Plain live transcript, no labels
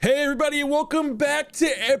everybody, and welcome back to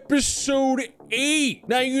episode 8.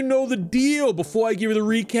 Now you know the deal. Before I give you the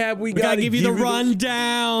recap, we gotta give you the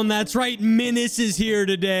rundown. That's right, Menace is here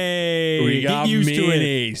today. We got Get used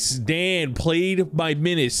Menace. Dan played by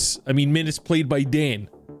Menace. Menace played by Dan.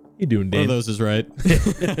 How you doing, Dan? One of those is right.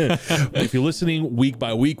 If you're listening week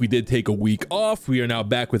by week, we did take a week off. We are now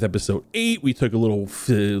back with episode 8. We took a little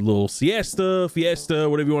fiesta,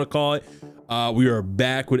 whatever you want to call it. We are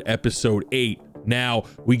back with episode 8. Now,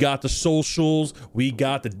 we got the socials, we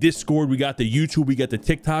got the Discord, we got the YouTube, we got the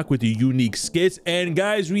TikTok with the unique skits, and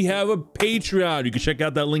guys, we have a Patreon. You can check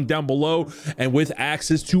out that link down below, and with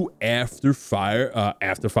access to after show.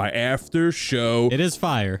 It is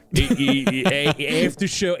fire. After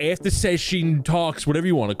show, after session talks, whatever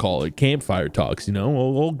you want to call it, campfire talks,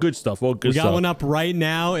 all good stuff, all good We got stuff. one up right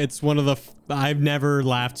now. It's one of the I've never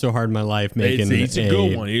laughed so hard in my life making it's a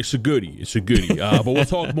good one. It's a goodie. But we'll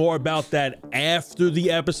talk more about that after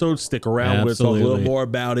the episode. Stick around. We'll talk a little more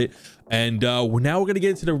about it. And now we're going to get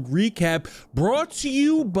into the recap brought to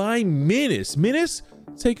you by Menace. Menace,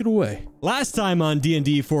 take it away. Last time on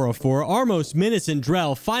D&D 404, Armos, Menace, and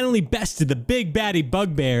Drell finally bested the big baddie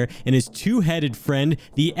Bugbear and his two-headed friend,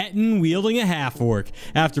 the Etten wielding a half-orc.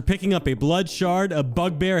 After picking up a blood shard, a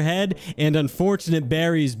bugbear head, and unfortunate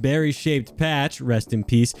Barry's berry-shaped patch, rest in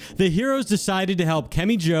peace, the heroes decided to help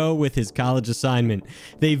Kemi Joe with his college assignment.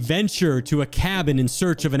 They venture to a cabin in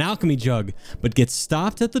search of an alchemy jug, but get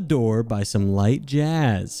stopped at the door by some light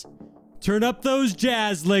jazz. Turn up those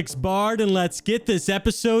jazz licks, Bard, and let's get this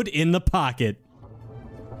episode in the pocket.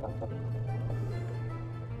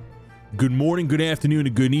 Good morning, good afternoon,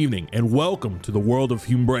 and good evening, and welcome to the world of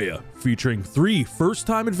Humbrea, featuring 3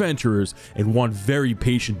 first-time adventurers and 1 very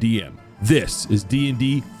patient DM. This is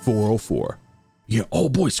D&D 404. Yeah, oh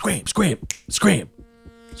boy, scram.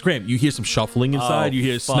 You hear some shuffling inside. You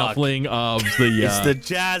hear snuffling of the... It's the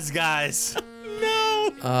jazz guys.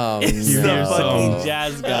 Oh, It's the fucking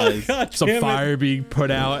jazz guys. God, some fire being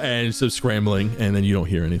put out and some scrambling, and then you don't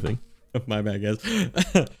hear anything. My bad, guys.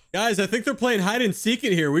 Guys, I think they're playing hide and seek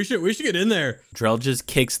in here. We should get in there. Drell just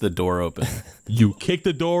kicks the door open. You kick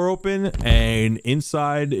the door open, and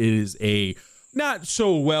inside is a not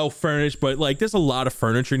so well furnished, but there's a lot of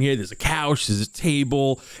furniture in here. There's a couch, there's a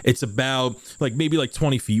table. It's about maybe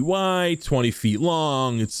 20 feet wide, 20 feet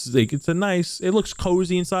long. It's a nice, it looks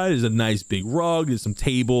cozy inside. There's a nice big rug. There's some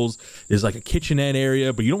tables. There's a kitchenette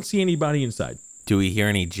area, but you don't see anybody inside. Do we hear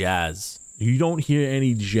any jazz? You don't hear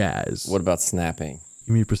any jazz. What about snapping?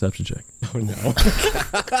 Give me a perception check. Oh, no.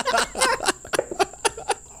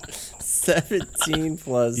 17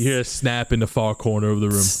 plus. You hear a snap in the far corner of the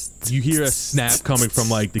room. You hear a snap coming from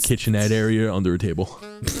the kitchenette area under a table.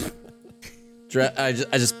 I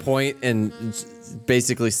just point and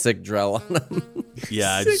basically sick Drell on him.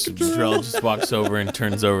 Yeah, Drell just walks over and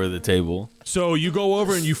turns over the table. So you go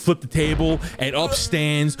over and you flip the table, and up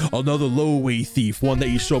stands another low-way thief, one that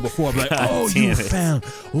you saw before. I'm like, oh, you found.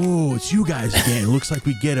 Oh, it's you guys again. It looks like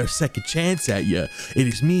we get our second chance at you. It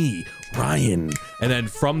is me, Ryan. And then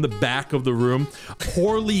from the back of the room,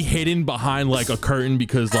 poorly hidden behind a curtain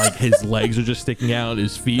because his legs are just sticking out,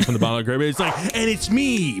 his feet from the bottom of the curtain. It's and it's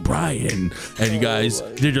me, Brian. And you guys,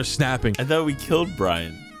 they're just snapping. I thought we killed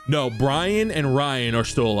Brian. No, Brian and Ryan are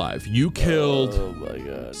still alive. You killed. Oh my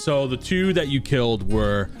god. So the 2 that you killed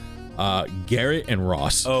were Garrett and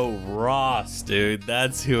Ross. Oh, Ross, dude.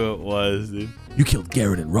 That's who it was, dude. You killed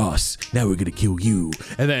Garrett and Ross. Now we're gonna kill you.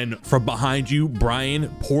 And then from behind you, Brian,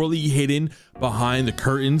 poorly hidden behind the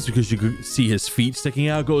curtains because you could see his feet sticking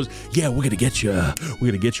out, goes, yeah, we're gonna get you. We're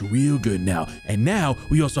gonna get you real good now. And now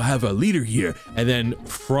we also have a leader here. And then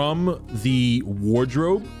from the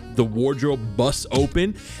wardrobe busts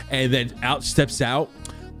open, and then steps out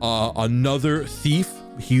another thief.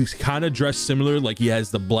 He's kind of dressed similar, he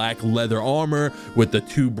has the black leather armor with the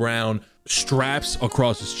 2 brown straps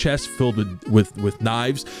across his chest filled with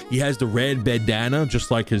knives. He has the red bandana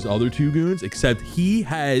just like his other 2 goons, except he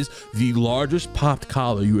has the largest popped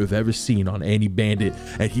collar you have ever seen on any bandit,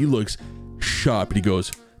 and he looks sharp. And he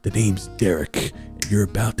goes, the name's Derek, and you're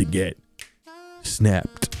about to get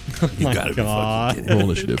snapped. You gotta be fucking kidding. Roll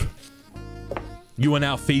initiative. You are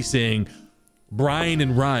now facing Brian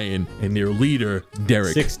and Ryan and their leader,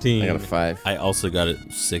 Derek. 16. I got a 5. I also got it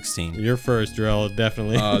 16. You're first, Drell,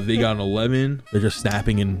 definitely. They got an 11. They're just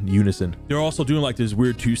snapping in unison. They're also doing this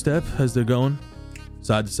weird 2-step as they're going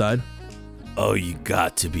side to side. Oh, you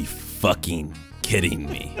got to be fucking kidding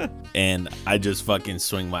me. And I just fucking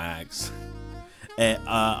swing my axe. And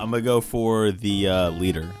I'm gonna go for the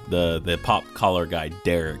leader, the pop collar guy,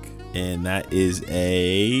 Derek. And that is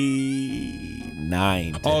a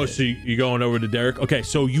 9. Oh, so you're going over to Derek? Okay,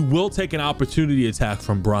 so you will take an opportunity attack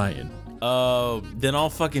from Brian. Then I'll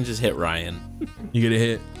fucking just hit Ryan. You're gonna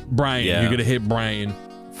hit Brian. Yeah. You're gonna hit Brian.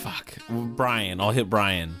 Fuck. Brian. I'll hit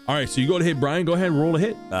Brian. All right, so you go to hit Brian. Go ahead and roll a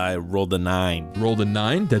hit. I rolled a 9. Roll the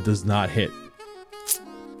 9. That does not hit.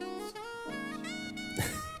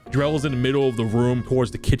 Drell's in the middle of the room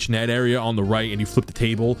towards the kitchenette area on the right, and you flip the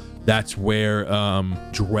table. That's where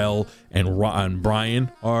Drell and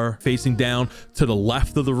Brian are facing down. To the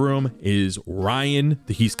left of the room is Ryan.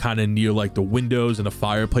 He's kind of near like the windows and the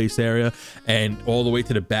fireplace area. And all the way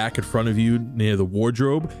to the back in front of you near the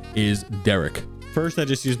wardrobe is Derek. First, I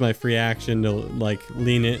just used my free action to like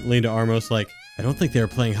lean to Armos like, I don't think they were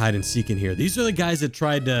playing hide and seek in here. These are the guys that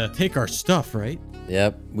tried to take our stuff, right?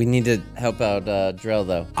 Yep. We need to help out Drell,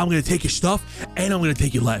 though. I'm going to take your stuff, and I'm going to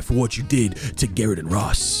take your life for what you did to Garrett and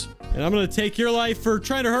Ross. And I'm going to take your life for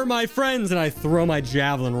trying to hurt my friends. And I throw my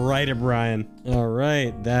javelin right at Brian. All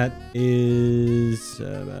right. That is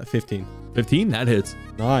 15. 15, that hits.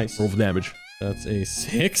 Nice. Roll for damage. That's a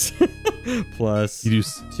 6 plus You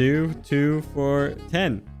do 2, 4,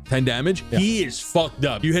 10. 10 damage. Yeah. He is fucked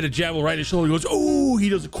up. You hit a javelin right in his shoulder. He goes, ooh. He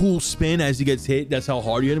does a cool spin as he gets hit. That's how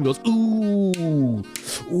hard you hit him. He goes, ooh.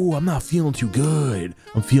 Ooh, I'm not feeling too good.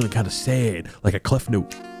 I'm feeling kind of sad, like a clef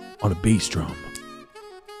note on a bass drum.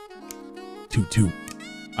 Toot toot.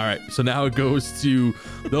 All right, so now it goes to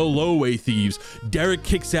the Lowway Thieves. Derek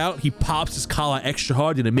kicks out. He pops his collar extra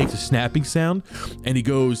hard and it makes a snapping sound. And he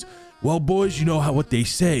goes, well, boys, you know what they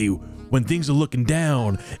say. When things are looking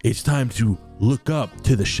down, it's time to look up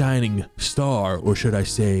to the shining star, or should I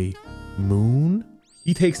say, moon?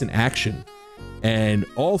 He takes an action, and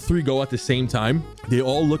all three go at the same time. They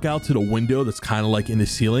all look out to the window that's kind of like in the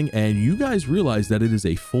ceiling, and you guys realize that it is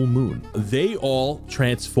a full moon. They all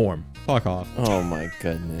transform. Fuck off. Oh my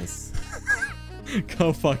goodness.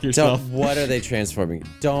 Go fuck Don't, yourself. what are they transforming?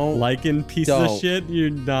 Don't. Lichen pieces of Don't. shit? You're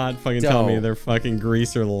not fucking telling me Don't. they're fucking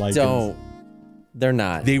grease or lichens. Don't. They're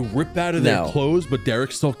not. They rip out of their No. clothes, but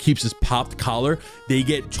Derek still keeps his popped collar. They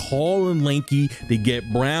get tall and lanky. They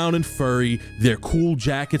get brown and furry. Their cool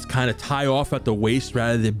jackets kind of tie off at the waist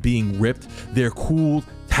rather than being ripped. Their cool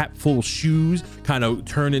tapful shoes kind of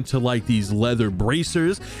turn into like these leather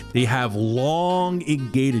bracers. They have long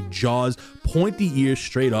elongated jaws, pointy ears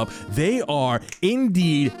straight up. They are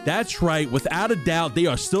indeed, that's right, without a doubt, they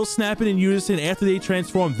are still snapping in unison after they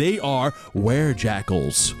transform. They are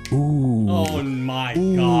werejackals. Ooh. Oh my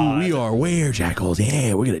Ooh, god. we are werejackals.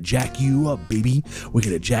 Yeah, we're gonna jack you up, baby. We're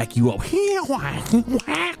gonna jack you up.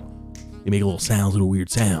 They make little sounds, little weird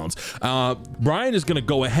sounds. Brian is gonna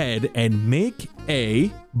go ahead and make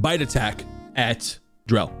a bite attack at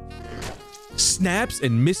Drell. Snaps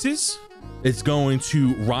and misses. It's going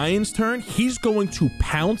to Ryan's turn. He's going to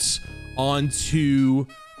pounce onto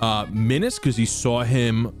Menace because he saw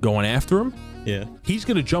him going after him. Yeah. He's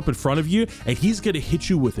going to jump in front of you, and he's going to hit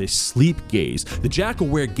you with a sleep gaze. The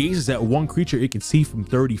Jackalware gazes at one creature it can see from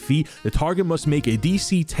 30 feet. The target must make a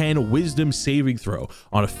DC 10 wisdom saving throw.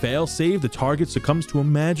 On a fail save, the target succumbs to a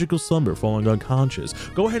magical slumber, falling unconscious.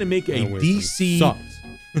 Go ahead and make a No wisdom. DC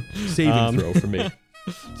Sucks. saving throw for me.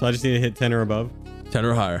 So I just need to hit 10 or above. 10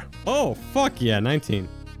 or higher. Oh, fuck yeah, 19.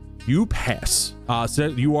 You pass. So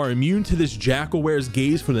you are immune to this Jackalware's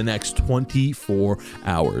gaze for the next 24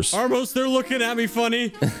 hours. Armos, they're looking at me funny.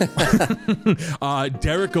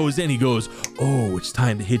 Derek goes in. He goes, oh, it's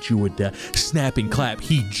time to hit you with the snapping clap.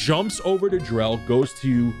 He jumps over to Drell, goes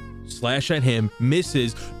to slash at him,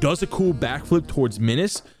 misses, does a cool backflip towards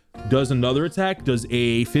Menace, does another attack, does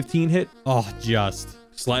a 15 hit, Oh, just.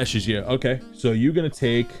 slashes you. Okay, so you're going to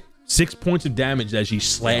take 6 points of damage as he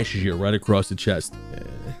slashes you right across the chest.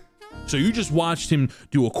 So you just watched him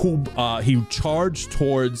do a cool, he charged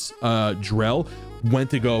towards Drell, went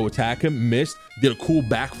to go attack him, missed, did a cool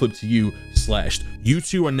backflip to you, slashed. You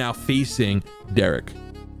two are now facing Derek.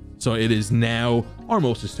 So it is now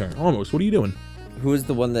Armos' turn. Armos, what are you doing? Who is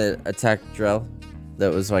the one that attacked Drell?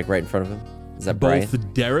 That was like right in front of him? Is that Brian?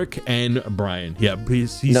 Both Derek and Brian. Yeah,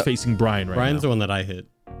 he's No. facing Brian right Brian's now. the one that I hit.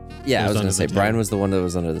 Yeah, I was under gonna the say table. Brian was the one that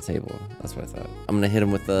was under the table. That's what I thought. I'm gonna hit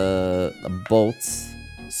him with a bolt.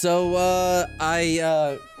 So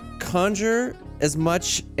I conjure as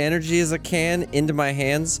much energy as I can into my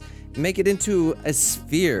hands, make it into a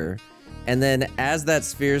sphere, and then as that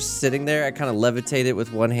sphere's sitting there, I kind of levitate it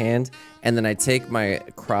with one hand, and then I take my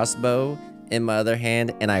crossbow in my other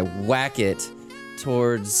hand and I whack it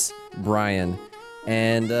towards Brian,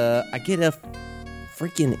 and I get a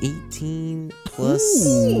freaking 18 plus.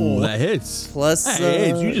 Ooh, that hits. Plus, That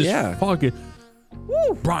hits. You just yeah. fucking.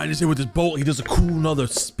 Brian is hit with his bolt. He does a cool another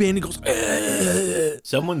spin. He goes,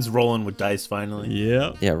 Someone's rolling with dice finally.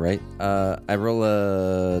 Yeah. Yeah, right. I roll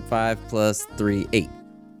a 5 plus 3, 8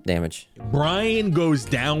 damage. Brian goes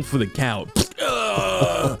down for the count.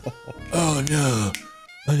 Oh no,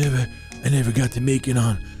 I never got to make it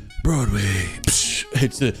on Broadway.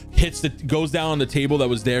 Goes down on the table that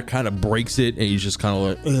was there, kind of breaks it, and he's just kind of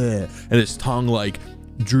like, ugh. And his tongue like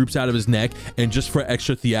droops out of his neck, and just for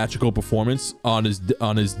extra theatrical performance, on his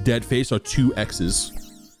dead face are 2 X's.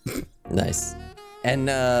 Nice. And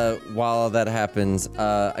while that happens,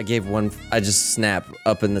 I just snap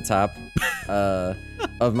up in the top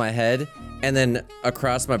of my head, and then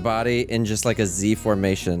across my body in just like a Z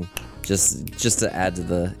formation, just to add to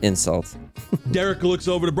the insult. Derek looks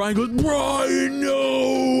over to Brian and goes, Brian,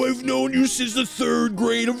 no, I've known you since the 3rd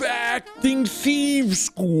grade of acting thieves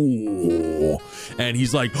school. And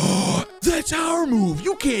he's like, oh, that's our move.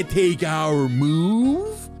 You can't take our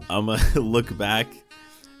move. I'm going to look back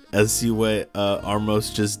and see what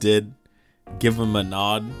Armos just did, give him a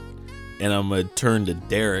nod, and I'm going to turn to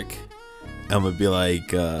Derek. I'm going to be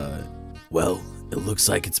like, well, it looks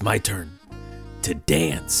like it's my turn to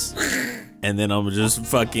dance. And then I'm just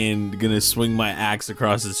fucking gonna swing my axe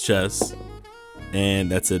across his chest. And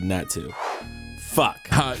that's a nat 2. Fuck.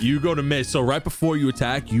 You go to miss. So right before you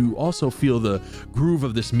attack, you also feel the groove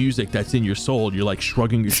of this music that's in your soul. You're like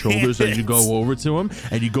shrugging your shoulders as you go over to him,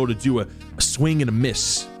 and you go to do a swing and a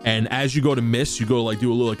miss. And as you go to miss, you go like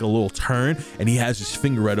do a little turn, and he has his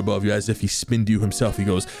finger right above you as if he spinned you himself. He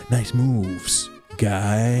goes, nice moves,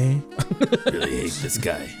 guy. Really hate this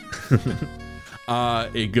guy.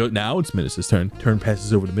 Now it's Minus' turn. Turn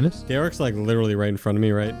passes over to Minus. Derek's like literally right in front of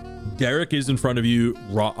me, right? Derek is in front of you.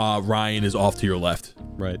 Ryan is off to your left.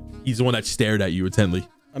 Right. He's the one that stared at you intently.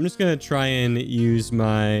 I'm just gonna try and use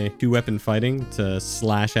my 2-weapon fighting to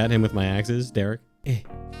slash at him with my axes, Derek.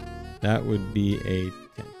 That would be a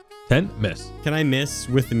 10. 10, miss. Can I miss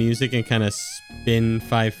with the music and kind of spin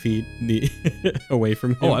 5 feet away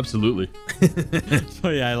from him? Oh, absolutely. So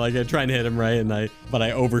yeah, I try and hit him right, but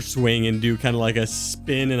I overswing and do kind of like a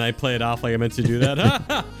spin, and I play it off like I meant to do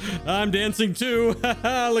that. I'm dancing too.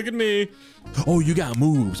 Look at me. Oh, you got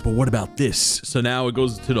moves, but what about this? So now it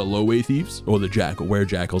goes to the low-way thieves, or the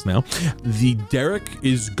jackals now. The Derek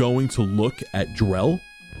is going to look at Drell,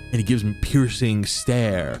 and he gives him a piercing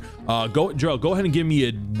stare. Drell, go ahead and give me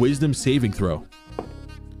a wisdom saving throw.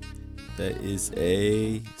 That is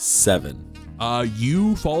a 7.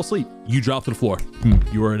 You fall asleep. You drop to the floor.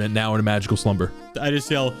 You are now in a magical slumber. I just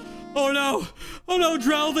yell, oh no,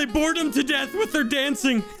 Drell, they bored him to death with their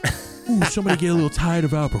dancing. Ooh, somebody get a little tired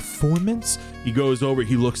of our performance. He goes over,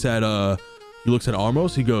 he looks at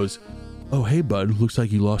Armos, he goes, oh hey bud, looks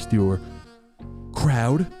like you lost your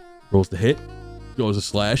crowd. Rolls the hit, goes a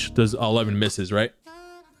slash, does 11 misses, right?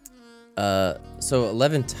 So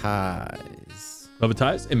 11 ties. 11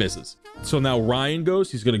 ties, it misses. So now Ryan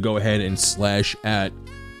goes, he's gonna go ahead and slash at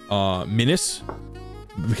Minus.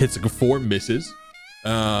 Hits like a 4, misses.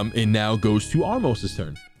 And now goes to Armos'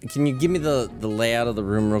 turn. Can you give me the layout of the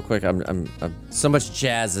room real quick? I'm so much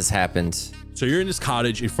jazz has happened. So you're in this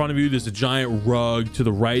cottage. In front of you, there's a giant rug. To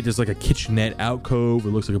the right, there's like a kitchenette alcove. It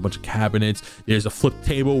looks like a bunch of cabinets. There's a flip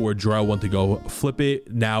table where Drell went to go flip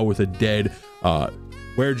it. Now with a dead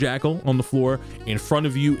werejackal on the floor. In front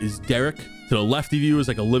of you is Derek. To the left of you is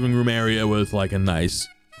like a living room area with like a nice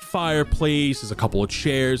fireplace. There's a couple of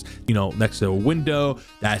chairs, next to a window.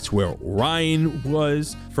 That's where Ryan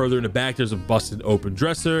was. Further in the back, there's a busted open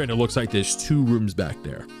dresser, and it looks like there's 2 rooms back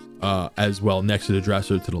there as well, next to the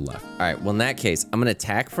dresser to the left. All right, well, in that case, I'm gonna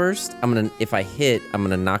attack first. If I hit, I'm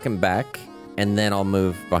gonna knock him back, and then I'll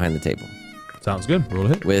move behind the table. Sounds good. Roll a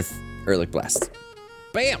hit. With Ehrlich Blast.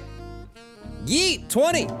 Bam! Yeet!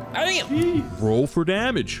 20! Bam! Roll for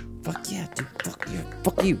damage. Fuck yeah, dude.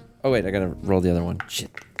 Fuck you. Oh, wait, I gotta roll the other one.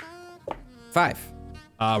 Shit. 5.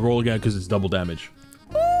 Roll again because it's double damage.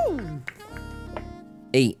 Woo!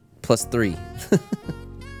 8 plus 3.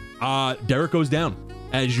 Derek goes down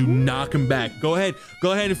as you knock him back. Go ahead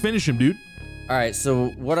and finish him, dude. All right, so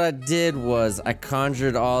what I did was I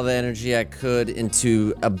conjured all the energy I could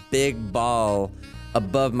into a big ball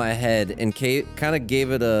above my head and kind of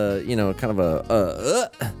gave it a,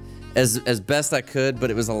 as best I could,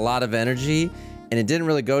 but it was a lot of energy. And it didn't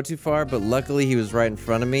really go too far, but luckily he was right in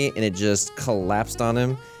front of me, and it just collapsed on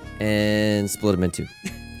him and split him in 2.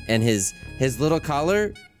 And his little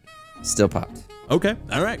collar still popped. Okay.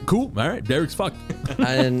 All right. Cool. All right. Derek's fucked.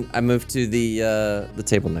 And I moved to the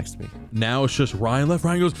table next to me. Now it's just Ryan left.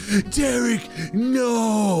 Ryan goes, Derek,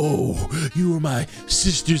 no! You were my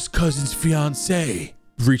sister's cousin's fiance.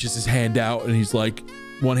 reaches his hand out and he's like,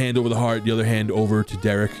 one hand over the heart, the other hand over to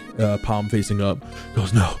Derek, palm facing up.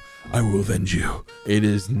 Goes, no, I will avenge you. It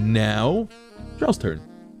is now Drell's turn.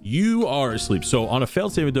 You are asleep. So on a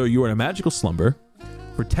failed saving throw, you are in a magical slumber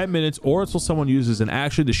for 10 minutes or until someone uses an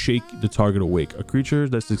action to shake the target awake. A creature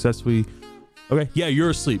that successfully... Okay, yeah,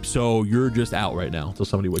 you're asleep. So you're just out right now until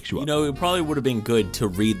somebody wakes you up. You know, it probably would have been good to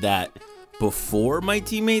read that before my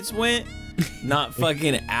teammates went, not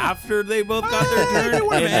fucking after they both got their turn. They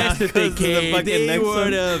would have asked if they can. They next would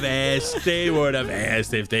one. have asked. They would have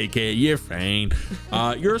asked if they can. You're fine.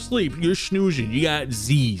 You're asleep. You're snoozing. You got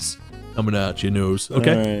Z's coming out your nose.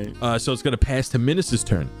 Okay. So it's gonna pass to Minus's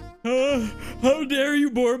turn. How dare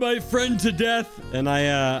you bore my friend to death? And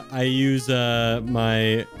I use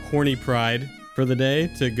my horny pride for the day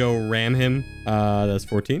to go ram him. That's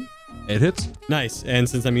 14. It hits. Nice. And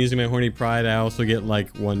since I'm using my horny pride, I also get like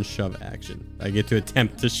one shove action. I get to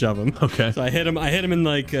attempt to shove him. Okay. So I hit him in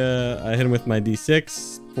like I hit him with my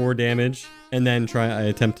D6, 4 damage, and then I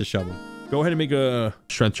attempt to shove him. Go ahead and make a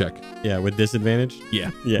strength check. Yeah, with disadvantage.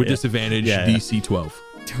 Yeah. Yeah, With yeah. disadvantage, Yeah, yeah. DC 12.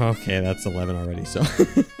 Okay, that's 11 already. So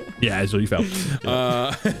Yeah, so you fell.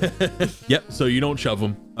 Yep. So you don't shove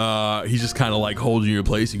him. He's just kind of like holding you in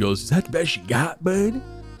place. He goes, "Is that the best you got, bud?"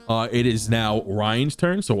 It is now Ryan's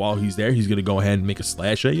turn. So while he's there, he's gonna go ahead and make a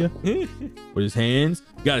slash at you with his hands.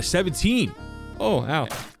 You got a 17. oh, ow.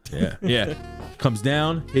 Yeah. Comes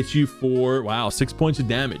down, hits you for 6 points of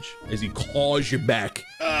damage as he claws your back.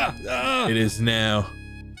 It is now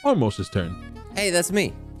almost his turn. Hey, that's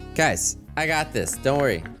me. Guys, I got this. Don't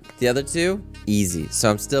worry. The other two, easy. So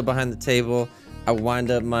I'm still behind the table. I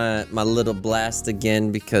wind up my little blast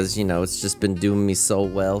again because, you know, it's just been doing me so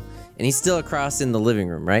well. And he's still across in the living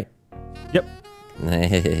room, right? Yep.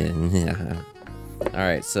 All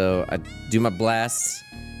right, so I do my blast.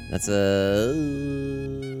 That's a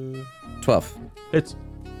 12. It's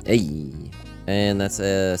Hey. And that's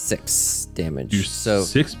a 6 damage. you So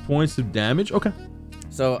 6 points of damage. Okay.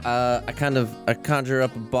 So I conjure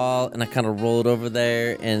up a ball and I kind of roll it over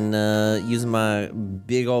there and using my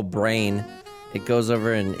big old brain, it goes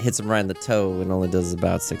over and hits him right in the toe and only does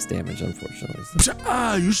about 6 damage, unfortunately. So-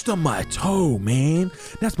 You stubbed my toe, man.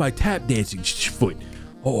 That's my tap dancing foot.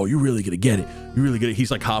 Oh, you're really gonna get it. You really get it.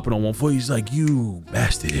 He's like hopping on one foot. He's like, "You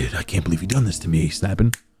bastard! I can't believe you done this to me."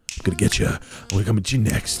 Snapping. I'm gonna get you. I'm gonna come at you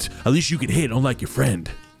next. At least you can hit, unlike your friend.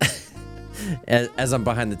 As I'm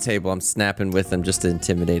behind the table, I'm snapping with him just to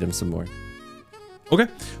intimidate him some more. Okay,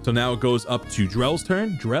 so now it goes up to Drell's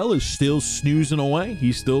turn. Drell is still snoozing away.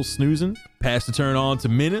 He's still snoozing. Pass the turn on to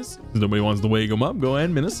Minus. Nobody wants to wake him up. Go ahead,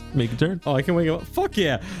 Minus. Make a turn. Oh, I can wake him up. Fuck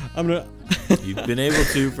yeah. I'm gonna You've been able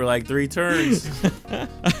to for like 3 turns.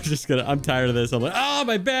 I'm tired of this. I'm like, oh,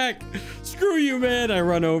 my back. Screw you, man. I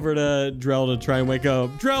run over to Drell to try and wake up.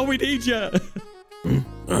 Drell, we need you.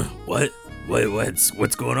 What?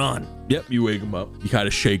 What's going on? Yep, you wake him up. You kind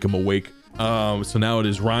of shake him awake. So now it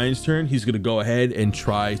is Ryan's turn. He's gonna go ahead and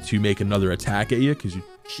try to make another attack at you because you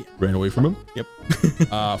ran away from him.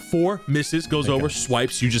 Yep. 4 misses, goes over,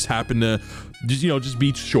 swipes. You just happen to just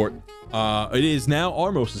be short. It is now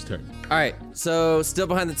Armos's turn. All right, so still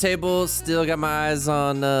behind the table, still got my eyes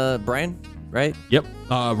on Brian, right? Yep.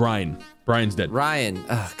 Ryan. Brian's dead. Ryan.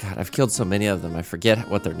 Oh, God, I've killed so many of them. I forget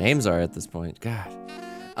what their names are at this point. God.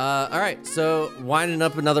 All right, so winding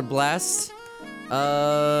up another blast.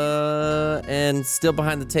 And still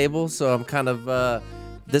behind the table, so I'm kind of,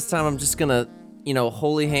 this time I'm just gonna,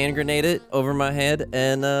 holy hand grenade it over my head,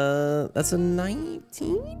 and that's a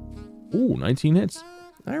 19? Ooh, 19 hits.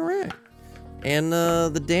 All right. And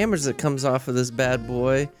the damage that comes off of this bad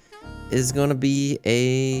boy is gonna be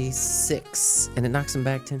a 6, and it knocks him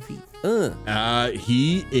back 10 feet.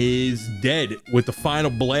 He is dead with the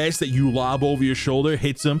final blast that you lob over your shoulder,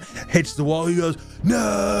 hits him, hits the wall. He goes,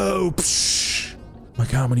 "No!" Psh, my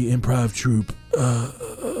comedy improv troupe.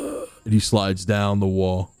 And he slides down the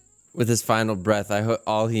wall. With his final breath,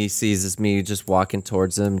 all he sees is me just walking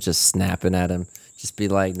towards him, just snapping at him. Just be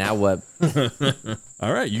like, now what?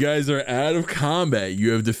 All right, you guys are out of combat.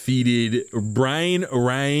 You have defeated Brian,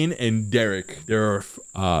 Ryan, and Derek. There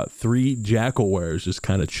are 3 jackal wares just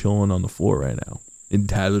kind of chilling on the floor right now in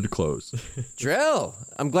tattered clothes. Drill,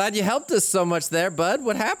 I'm glad you helped us so much there, bud.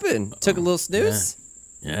 What happened? Took a little snooze?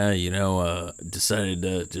 Yeah, decided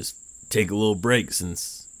to just take a little break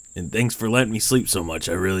and thanks for letting me sleep so much.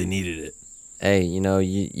 I really needed it. Hey,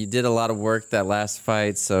 you did a lot of work that last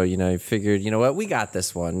fight, so, you figured, you know what, we got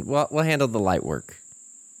this one. We'll handle the light work.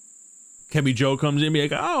 Kebby Joe comes in and be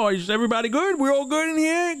like, "Oh, is everybody good? We're all good in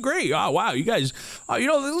here? Great. Oh, wow, you guys,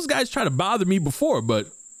 those guys tried to bother me before, but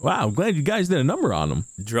wow, I'm glad you guys did a number on them."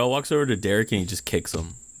 Drell walks over to Derek and he just kicks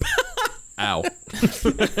him. Ow.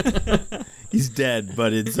 He's dead,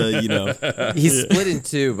 but it's He's split in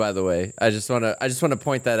two, by the way. I just want to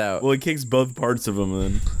point that out. well, it kicks both parts of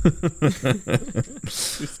him then.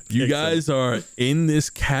 You guys are in this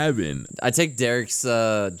cabin. I take Derek's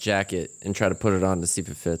jacket and try to put it on to see if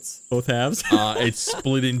it fits. Both halves. It's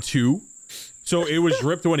split in two. So it was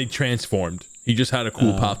ripped when he transformed. He just had a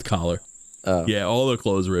cool popped collar. Yeah, all the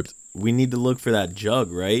clothes ripped. We need to look for that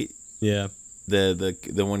jug, right? Yeah. The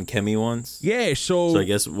one Kemi wants. Yeah, So I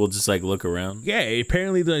guess we'll just like look around. yeah,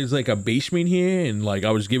 apparently there's like a basement here, and like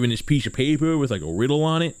I was given this piece of paper with like a riddle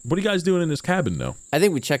on it. What are you guys doing in this cabin though? I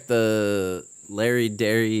think we check the Larry,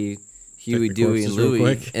 Derry, Huey, the Dewey, and corpses real Louie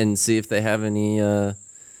quick. and see if they have any Yeah.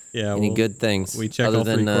 good things we check other all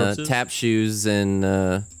three than corpses? tap shoes and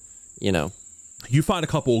You find a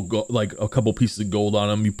couple pieces of gold on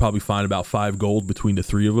them. You probably find about 5 gold between the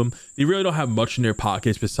 3 of them. They really don't have much in their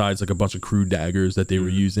pockets besides like a bunch of crude daggers that they were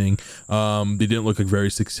using. They didn't look like very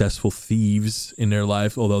successful thieves in their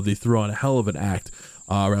life, although they threw on a hell of an act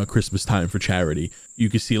around Christmas time for charity. You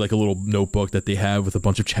can see like a little notebook that they have with a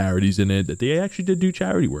bunch of charities in it that they actually did do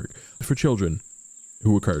charity work for children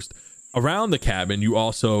who were cursed. Around the cabin, you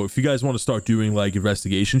also, if you guys want to start doing like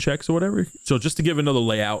investigation checks or whatever. So just to give another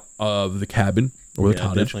layout of the cabin or the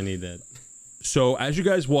cottage. Definitely need that. So as you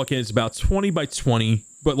guys walk in, it's about 20 by 20,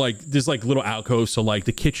 but like there's like little alcoves. So like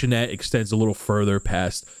the kitchenette extends a little further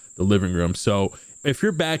past the living room. So if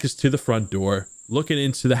your back is to the front door, looking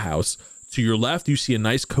into the house, to your left, you see a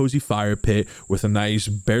nice cozy fire pit with a nice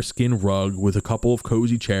bearskin rug with a couple of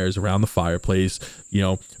cozy chairs around the fireplace,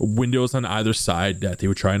 windows on either side that they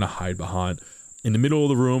were trying to hide behind. In the middle of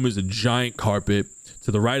the room is a giant carpet.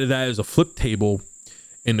 To the right of that is a flip table.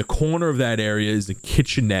 In the corner of that area is the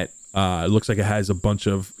kitchenette. It looks like it has a bunch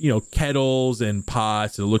of, kettles and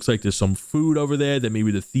pots. It looks like there's some food over there that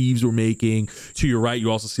maybe the thieves were making. To your right, you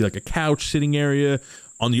also see like a couch sitting area.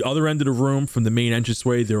 On the other end of the room from the main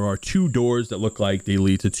entranceway, there are 2 doors that look like they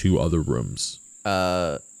lead to 2 other rooms.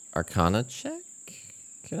 Arcana check.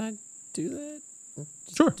 Can I do that?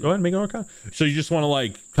 Sure, go ahead and make an arcana. So you just want to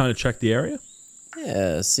like kind of check the area?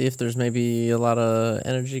 Yeah, see if there's maybe a lot of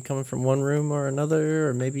energy coming from one room or another,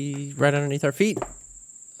 or maybe right underneath our feet.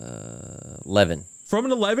 11. From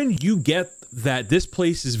an 11, you get that this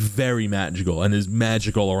place is very magical and is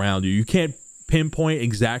magical around you. You can't pinpoint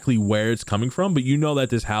exactly where it's coming from, but you know that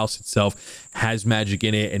this house itself has magic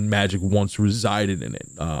in it and magic once resided in it.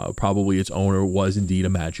 Probably its owner was indeed a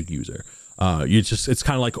magic user. It's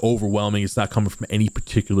kind of like overwhelming. It's not coming from any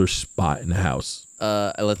particular spot in the house.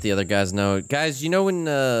 I let the other guys know. Guys,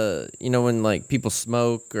 when like people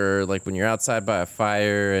smoke, or like when you're outside by a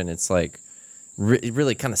fire and it's like it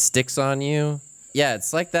really kind of sticks on you. Yeah,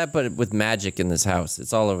 it's like that, but with magic in this house.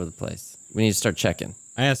 It's all over the place. We need to start checking.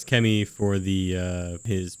 I asked Kemi for the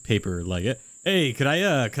his paper. Like, hey, could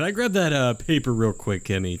I grab that paper real quick,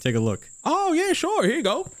 Kemi? Take a look. Oh, yeah, sure. Here you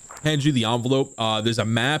go. Hands you the envelope. There's a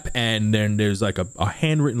map, and then there's like a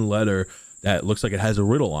handwritten letter that looks like it has a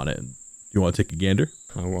riddle on it. You want to take a gander?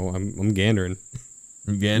 Oh, well, I'm gandering.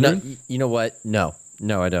 You gandering? No, you know what? No,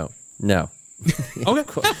 I don't. No. Okay. All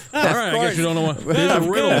right. I guess you don't know what. There's a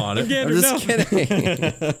riddle on it. I'm just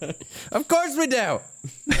kidding. Of course we do.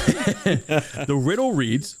 The riddle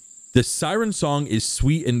reads, "The siren song is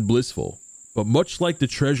sweet and blissful, but much like the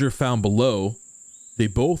treasure found below, they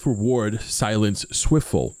both reward silence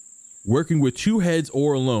swiftful. Working with 2 heads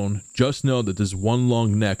or alone, just know that there's one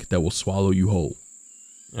long neck that will swallow you whole."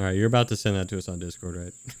 All right, you're about to send that to us on Discord,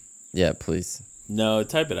 right? Yeah, please. No,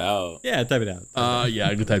 type it out. Yeah, type it out. Yeah,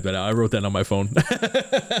 I can type that out. I wrote that on my phone.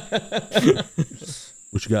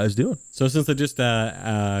 What you guys doing? So since I just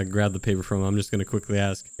grabbed the paper from him, I'm just gonna quickly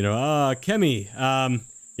ask, Kemi,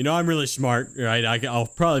 I'm really smart, right? I'll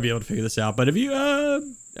probably be able to figure this out. But have you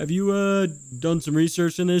done some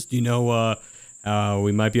research in this? Do you know how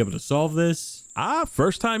we might be able to solve this?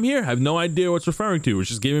 First time here. I have no idea what's referring to. It's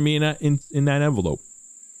just giving me in that envelope.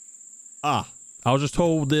 I was just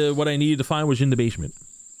told what I needed to find was in the basement.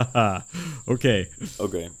 Okay.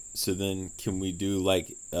 Okay. So then can we do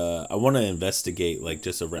like I want to investigate like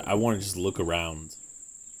just around. I want to just look around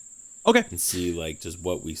Okay. and see like just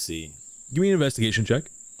what we see. Give me an investigation check.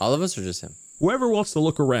 All of us or just him? Whoever wants to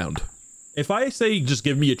look around. If I say just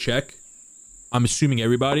give me a check, I'm assuming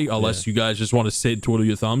everybody, unless you guys just want to sit, twiddle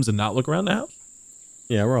your thumbs, and not look around the house.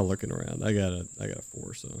 Yeah, we're all looking around. I got a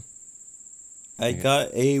 4, so I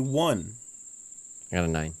got a 1. I got a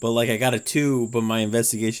 9. But like I got a 2, but my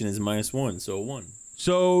investigation is -1, so a 1.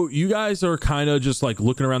 So you guys are kind of just like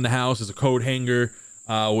looking around the house. There's a coat hanger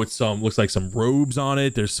with looks like some robes on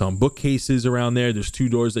it. There's some bookcases around there. There's 2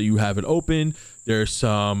 doors that you haven't opened. There's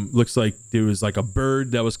some, looks like there was like a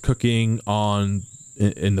bird that was cooking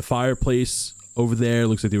in the fireplace over there.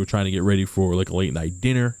 Looks like they were trying to get ready for like a late night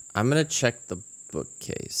dinner. I'm gonna check the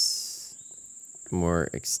bookcase more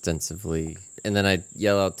extensively, and then I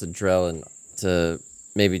yell out to Drell and to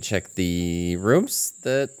maybe check the rooms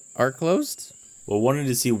that are closed. Well, wanted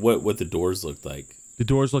to see what the doors looked like. The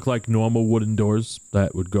doors look like normal wooden doors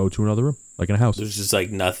that would go to another room, like in a house. There's just like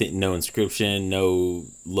nothing, no inscription, no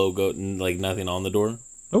logo, like nothing on the door.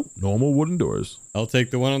 Oh, normal wooden doors. I'll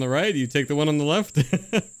take the one on the right. You take the one on the left.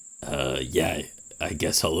 Yeah, I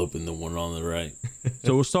guess I'll open the one on the right.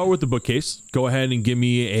 So we'll start with the bookcase. Go ahead and give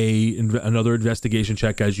me another investigation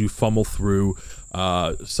check as you fumble through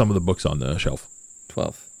some of the books on the shelf.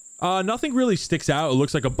 12. Nothing really sticks out. It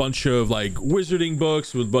looks like a bunch of like wizarding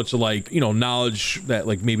books with a bunch of like, knowledge that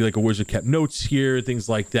like maybe like a wizard kept notes here, things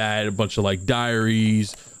like that. A bunch of like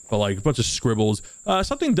diaries, but like a bunch of scribbles.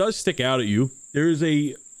 Something does stick out at you. There's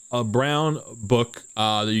a brown book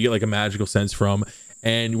that you get like a magical sense from.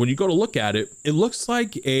 And when you go to look at it, it looks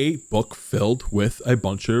like a book filled with a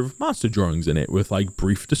bunch of monster drawings in it with like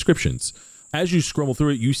brief descriptions. As you scroll through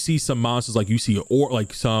it, you see some monsters, like you see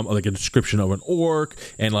a description of an orc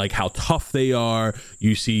and like how tough they are.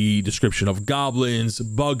 You see description of goblins,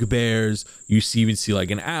 bugbears. You even see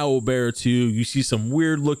like an owl bear or two. You see some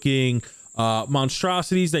weird looking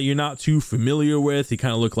monstrosities that you're not too familiar with. They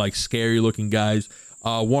kind of look like scary looking guys.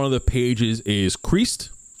 One of the pages is creased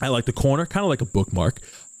at like the corner, kind of like a bookmark.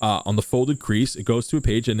 On the folded crease, it goes to a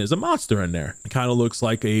page and there's a monster in there. It kind of looks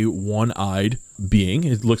like a one-eyed being.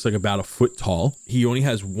 It looks like about a foot tall. He only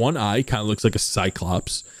has one eye, kind of looks like a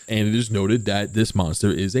cyclops. And it is noted that this monster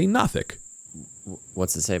is a Nothic.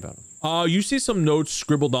 What's it say about him? You see some notes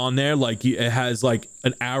scribbled on there. Like it has like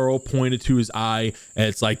an arrow pointed to his eye and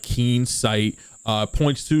it's like keen sight.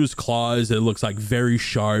 Points to his claws. It looks like very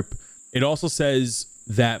sharp. It also says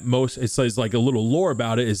that it says like a little lore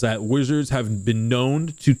about it is that wizards have been known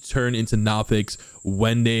to turn into Nothics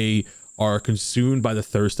when they are consumed by the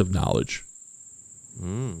thirst of knowledge.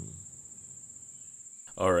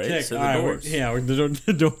 All right, Check. so All the right, doors.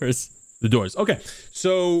 the doors. The doors. Okay,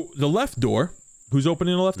 so the left door. Who's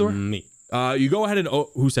opening the left door? Me. You go ahead and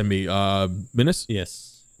who sent me? Minus?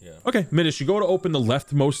 Yes. Okay, Minus, you go to open the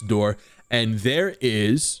leftmost door, and there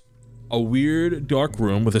is a weird dark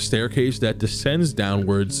room with a staircase that descends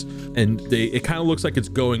downwards, and it kind of looks like it's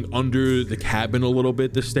going under the cabin a little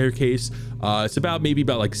bit, the staircase. It's about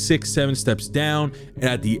like 6-7 steps down, and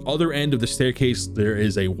at the other end of the staircase there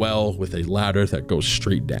is a well with a ladder that goes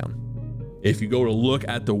straight down. If you go to look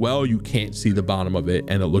at the well, you can't see the bottom of it,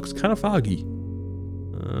 and it looks kind of foggy.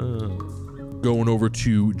 Going over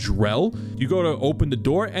to Drell, you go to open the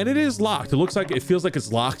door, and it is locked. It feels like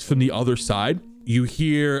it's locked from the other side. You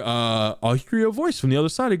hear a voice from the other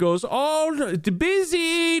side. It goes, "Oh,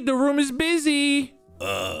 busy. The room is busy."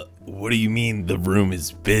 What do you mean the room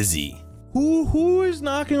is busy? Who is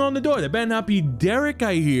knocking on the door? That better not be Derek,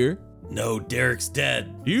 I hear. No, Derek's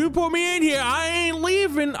dead. You put me in here. I ain't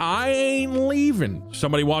leaving.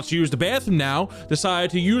 Somebody wants to use the bathroom now.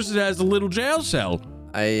 Decided to use it as a little jail cell.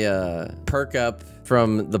 I perk up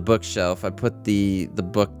from the bookshelf. I put the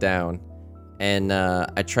book down, and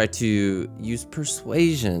I try to use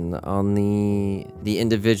persuasion on the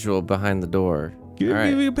individual behind the door. Give All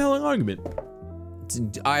right. me a compelling argument.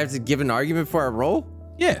 I have to give an argument before I roll?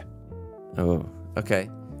 Yeah. Oh, okay.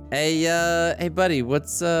 Hey, buddy,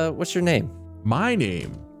 what's your name? My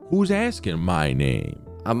name. Who's asking my name?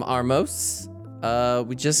 I'm Armos.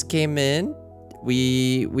 We just came in.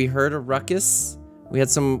 We heard a ruckus. We had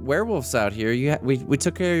some werewolves out here. We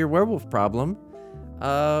took care of your werewolf problem.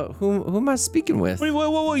 Who am I speaking with? Wait,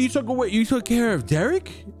 whoa! You took care of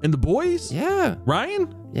Derek and the boys? Yeah.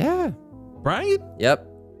 Ryan? Yeah. Brian? Yep.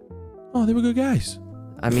 Oh, they were good guys.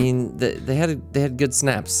 I mean, they had good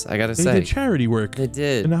snaps. I gotta They say. did charity work They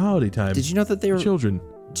did. in the holiday time. Did you know that they were? Children?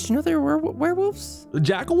 Did you know they were werewolves?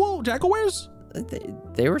 Jackalwares?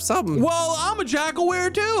 They were something. Well, I'm a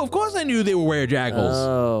jackalware too. Of course I knew they were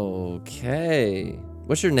werejackals. Okay.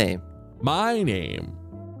 What's your name? My name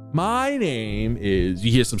is,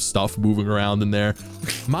 you hear some stuff moving around in there.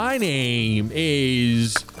 My name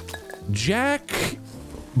is Jack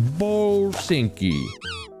Bolsinki.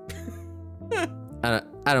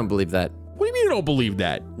 I don't believe that. What do you mean you don't believe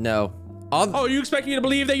that? No. Oh, you expect me to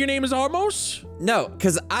believe that your name is Armos? No,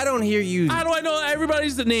 because I don't hear you. How do I know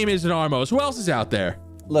everybody's name isn't Armos? Who else is out there?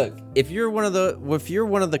 Look, if you're one of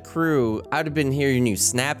the crew, I'd have been hearing you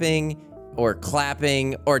snapping or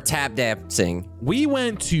clapping or tap dancing. We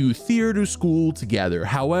went to theater school together.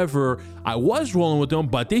 However, I was rolling with them,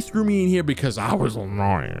 but they threw me in here because I was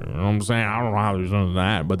annoying. You know what I'm saying? I don't know how they done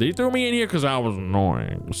that, but they threw me in here because I was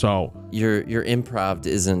annoying. So Your improv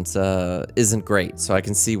isn't great, so I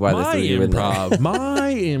can see why they my threw you in there.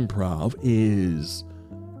 my improv is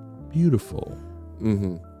beautiful.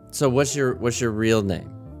 So what's your real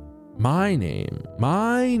name? My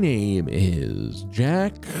name is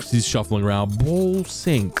Jack. He's shuffling around.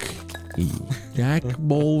 Bolsinky. Jack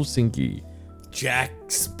Bolsinky.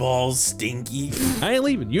 Jack's balls stinky. I ain't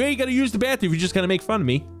leaving. You ain't gonna use the bathroom. You're just gonna make fun of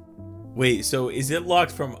me. Wait, so is it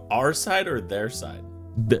locked from our side or their side?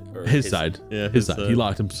 Or His side. Yeah, his his side. side.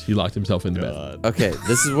 He locked himself in the bathroom. Okay,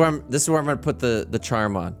 this is where I'm gonna put the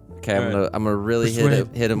charm on. Okay, I'm gonna really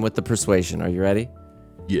hit him with the persuasion. Are you ready?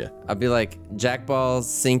 Yeah. I'll be like, Jack Balls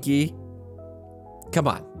Sinky. Come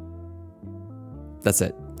on. That's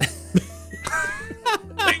it.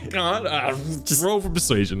 Thank God. Just roll for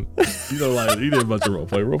persuasion. You don't lie. You did a bunch of role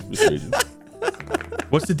play. Roll for persuasion.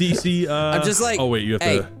 What's the DC? I'm just like, Oh wait, you have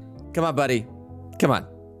hey, to. come on, buddy. Come on.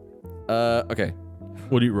 Okay.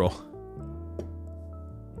 What do you roll?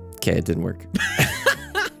 Okay, it didn't work.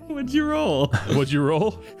 What'd you roll? What'd you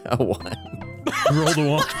roll? A 1. You rolled a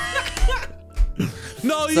 1.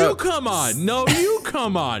 No, So- you come on. No, you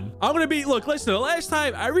come on. I'm gonna be. Look, listen. The last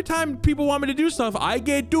time, every time people want me to do stuff, I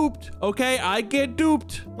get duped. Okay, I get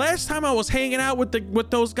duped. Last time I was hanging out with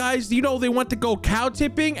those guys. You know, they went to go cow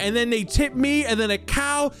tipping, and then they tipped me, and then a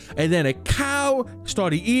cow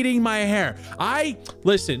started eating my hair.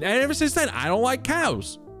 Listen, and ever since then, I don't like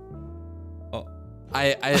cows.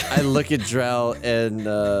 I look at Drell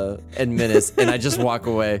and Menace, and I just walk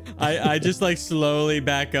away. I just like slowly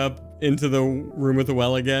back up into the room with the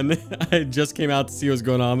well again. I just came out to see what's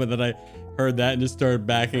going on, but then I heard that and just started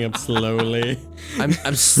backing up slowly.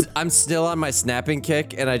 I'm still on my snapping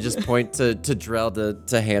kick, and I just point to Drell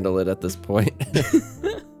to handle it at this point.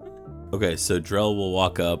 Okay, so Drell will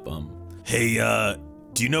walk up. Hey,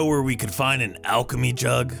 do you know where we could find an alchemy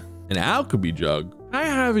jug? An alchemy jug? I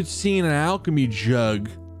haven't seen an alchemy jug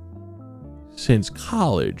since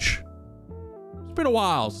college. It's been a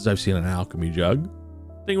while since I've seen an alchemy jug.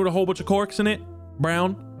 Thing with a whole bunch of corks in it.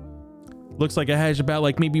 Brown. Looks like it has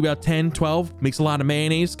maybe about 10, 12. Makes a lot of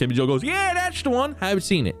mayonnaise. Alchemy Joe goes, yeah, that's the one. Haven't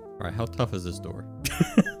seen it. All right, how tough is this door?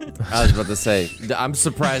 I was about to say, I'm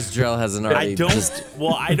surprised Drell hasn't already. I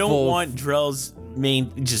don't full- want Drell's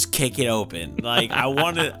main just kick it open. Like I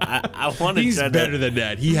want to. He's better than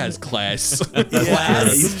that. He has class. Yeah,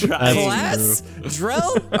 he's trying. Class?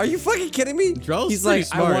 Drell? Are you fucking kidding me? Drell's He's pretty like,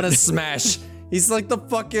 smart. I want to smash. He's like the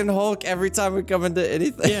fucking Hulk every time we come into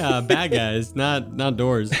anything. Yeah, bad guys, not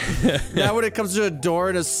doors. Now when it comes to a door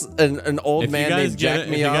and an old If man you guys named Jack if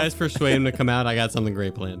you Meow, guys persuade him to come out, I got something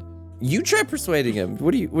great planned. you try persuading him.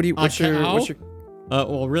 What's your cow? what's your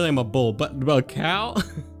Well, really, I'm a bull, but a cow.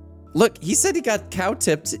 Look, he said he got cow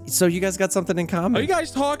tipped, so you guys got something in common. Are you guys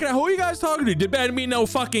talking? Who are you guys talking to? There better be no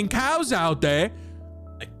fucking cows out there.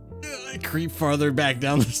 I creep farther back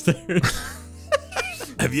down the stairs.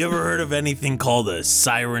 Have you ever heard of anything called a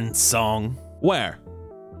siren song? Where?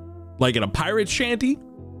 Like in a pirate shanty?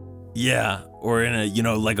 Yeah, or in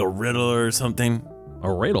a like a riddle or something.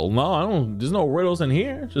 A riddle? No, I don't. There's no riddles in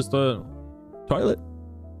here. Just a toilet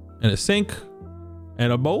and a sink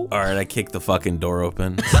and a bowl. All right, I kick the fucking door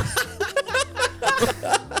open.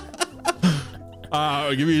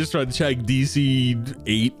 Give me just try to check DC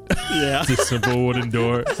 8. Yeah. It's a simple wooden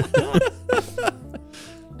door.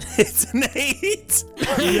 It's an 8.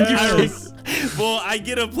 Yes. Well, I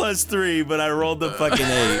get a +3, but I rolled the fucking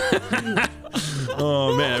 8.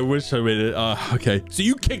 Oh man, I wish I made it. Okay. So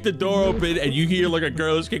you kick the door open and you hear like a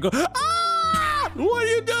girl's kid go, ah! What are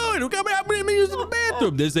you doing? Come out, I'm using the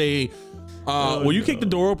bathroom. There's a when you kick the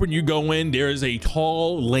door open, you go in. There is a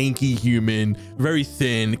tall, lanky human, very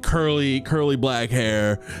thin, curly black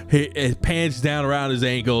hair. His pants down around his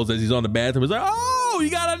ankles as he's on the bathroom. He's like, "Oh, you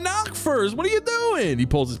gotta knock first. What are you doing?" He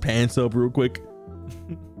pulls his pants up real quick.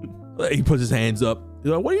 He puts his hands up.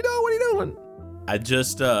 He's like, "What are you doing? What are you doing?" I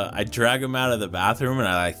just I drag him out of the bathroom and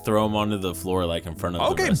I throw him onto the floor like in front of the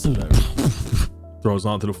Okay. rest of them. Throws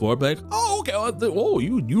onto the floor, like, oh, okay. Oh,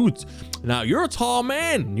 you. Now you're a tall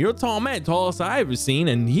man. You're a tall man, tallest I've ever seen,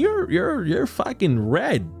 and you're fucking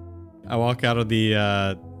red. I walk out of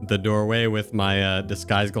the doorway with my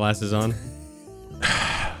disguise glasses on.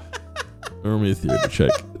 Roll me a theater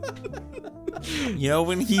check. You know,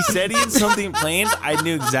 when he said he had something planned, I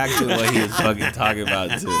knew exactly what he was fucking talking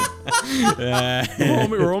about too.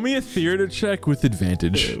 roll me a theater check with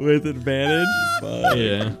advantage. With advantage? Fuck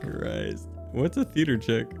Yeah. Christ. What's a theater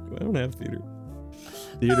check? I don't have theater.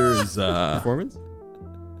 Theater is Performance?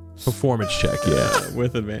 performance check. Yeah,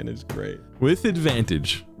 With advantage. Great. with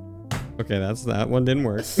advantage. Okay, that one didn't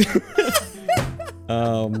work.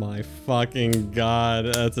 Oh my fucking god.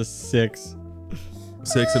 That's a 6.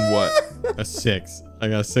 6 and what? A 6. I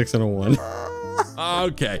got a 6 and a 1.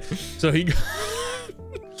 Okay, so he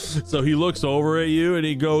looks over at you and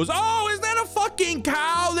he goes, "Oh, is that a fucking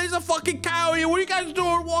cow? There's a fucking cow here. What are you guys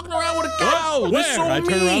doing walking around with a cow? Where? This is so I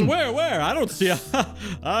turn mean." around. Where? I don't see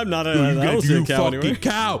I'm not a I You don't see a cow fucking anywhere.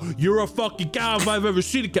 cow. You're a fucking cow if I've ever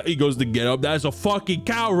seen a cow. He goes to get up. That's a fucking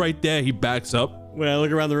cow right there. He backs up. When I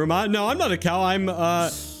look around the room, no, I'm not a cow. I'm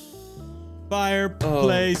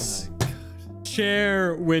fireplace,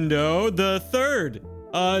 chair, window, the third.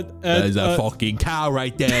 That is a fucking cow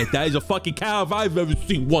right there. That is a fucking cow if I've ever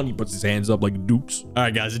seen one. He puts his hands up like Dukes. All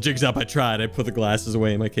right, guys, the jig's up. I tried. I put the glasses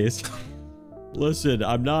away in my case. Listen,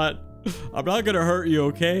 I'm not gonna hurt you,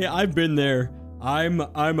 okay? I've been there. I'm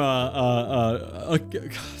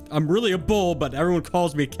really a bull, but everyone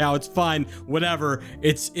calls me a cow. It's fine. Whatever.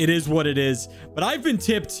 It is what it is. But I've been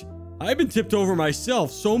tipped over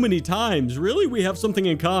myself so many times. Really, we have something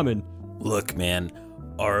in common. Look, man,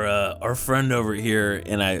 our friend over here,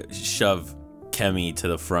 and I shove Kemi to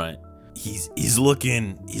the front. He's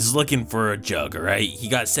looking for a jug, all right? He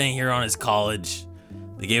got sent here on his college.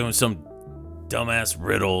 They gave him some dumbass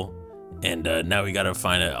riddle, and now we gotta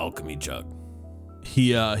find an alchemy jug.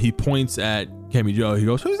 He points at Kemi Joe. He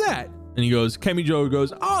goes, "Who's that?" And he goes, Kemi Joe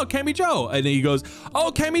goes, "Oh, Kemi Joe." And then he goes,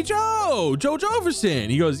 "Oh, Kemi Joe, Joe Joverson."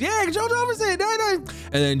 He goes, "Yeah, Joe Joverson." No.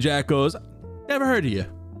 And then Jack goes, "Never heard of you."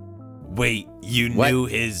 Wait, you What? knew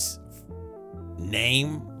his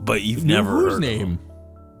name, but you've Knew never whose heard of name? him.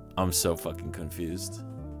 I'm so fucking confused.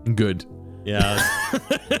 Good. Yeah.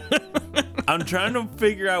 I'm trying to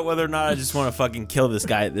figure out whether or not I just want to fucking kill this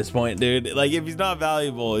guy at this point, dude. Like, if he's not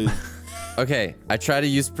valuable, Okay, I try to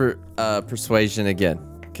use persuasion again.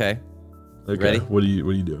 Okay. Okay. Ready? What are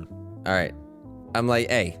you doing? All right. I'm like,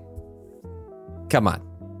 hey, come on.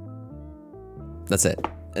 That's it.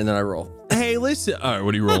 And then I roll. Hey, listen. All right,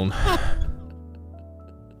 what are you rolling?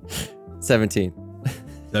 17.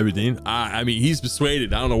 17. I mean, he's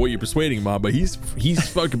persuaded. I don't know what you're persuading him on, but he's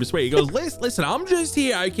fucking persuaded. He goes, listen, I'm just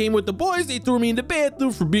here. I came with the boys. They threw me in the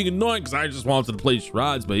bathroom for being annoying because I just wanted to play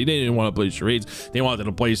charades, but he didn't want to play charades. They wanted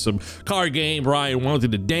to play some card game. Brian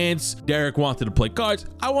wanted to dance. Derek wanted to play cards.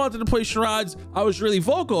 I wanted to play charades. I was really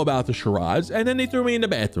vocal about the charades, and then they threw me in the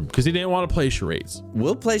bathroom because they didn't want to play charades.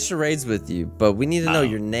 We'll play charades with you, but we need to know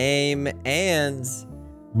your name and...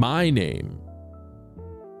 My name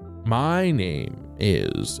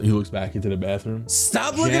is... He looks back into the bathroom.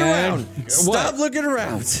 Stop looking Jack. around. What? Stop looking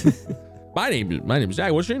around. My name is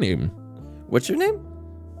Jack. What's your name? What's your name?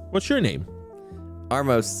 What's your name?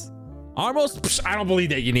 Armos. Armos? Psh, I don't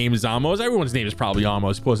believe that your name is Armos. Everyone's name is probably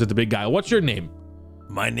Armos. Suppose it's the big guy. What's your name?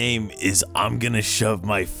 my name is I'm gonna shove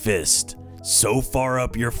my fist so far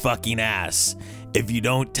up your fucking ass if you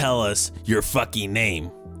don't tell us your fucking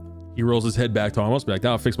name. He rolls his head back to Armos. Back,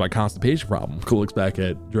 that'll fix my constipation problem. Cool looks back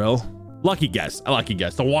at Drell. Lucky guess.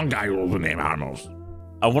 The one guy who rolls the name Armos.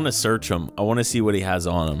 I want to search him. I want to see what he has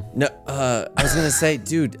on him. No, I was gonna say,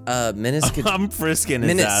 dude, Menace could. I'm frisking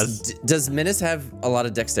his ass. Does Menace have a lot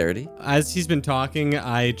of dexterity? As he's been talking,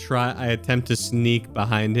 I attempt to sneak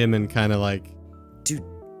behind him and kind of like, Dude.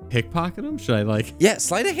 pickpocket him. Should I like? Yeah,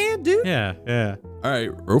 sleight of hand, dude. Yeah. All right,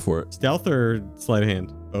 roll for it. Stealth or sleight of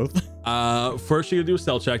hand? Both. First you're gonna do a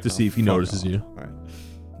stealth check to see if he notices you. All right.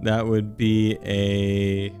 That would be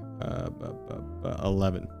a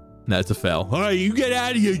 11. That's a fail. All right, you get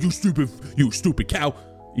out of here, you stupid cow.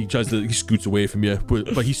 He scoots away from you,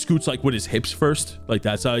 but he scoots like with his hips first. Like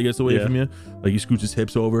that's how he gets away from you. Like he scoots his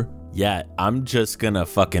hips over. Yeah, I'm just gonna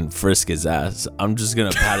fucking frisk his ass. I'm just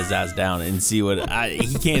gonna pat his ass down and see what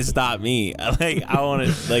he can't stop me. I want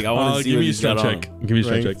to see give what me a he's got strength on. check. Give me a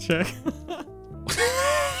strength check.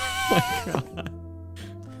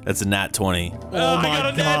 That's a nat 20. Oh I my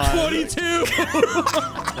got a God. nat 22.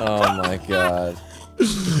 Oh my god.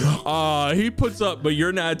 He puts up, but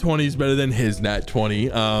your nat 20 is better than his nat 20,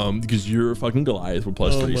 because you're fucking Goliath with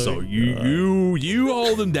 +3. my So you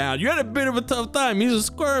hold him down. You had a bit of a tough time. He's a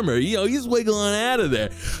squirmer. He's wiggling out of there.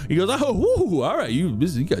 He goes, oh, woo, all right, you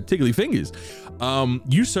got tickly fingers.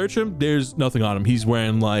 You search him. There's nothing on him. He's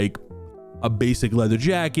wearing like a basic leather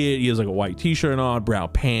jacket. He has like a white t-shirt on, brown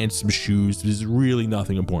pants, some shoes. There's really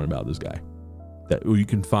nothing important about this guy. That you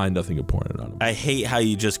can find nothing important on him. I hate how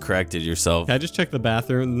you just corrected yourself. Can I just check the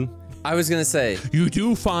bathroom? I was gonna say. You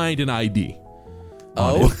do find an ID.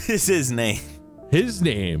 Oh. What is his name? His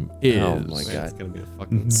name is Oh my It's god. gonna be a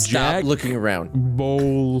fucking. Stop Jack looking around.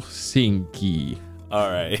 Bolsinki All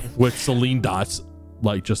right. with Celine dots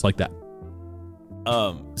like just like that.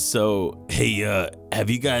 So hey, have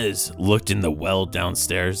you guys looked in the well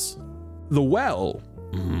downstairs? The well.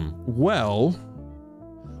 Mm-hmm.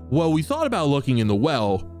 Well, we thought about looking in the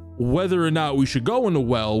well. Whether or not we should go in the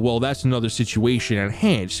well, that's another situation at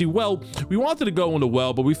hand. See, we wanted to go in the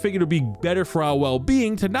well, but we figured it'd be better for our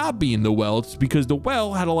well-being to not be in the well. It's because the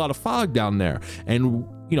well had a lot of fog down there, and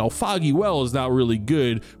foggy well is not really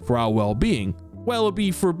good for our well-being. Well, it'd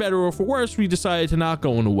be for better or for worse. We decided to not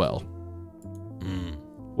go in the well.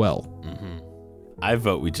 Well, I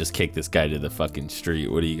vote we just kick this guy to the fucking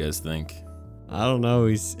street. What do you guys think? I don't know.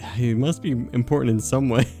 He must be important in some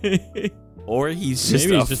way. Or he's just,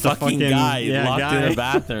 Maybe a, he's just a fucking fucking- guy yeah, locked guy. in a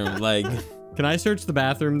bathroom. Like, Can I search the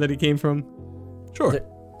bathroom that he came from? sure.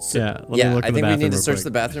 Yeah. Let me Yeah, look I in the think we bathroom need to real search quick.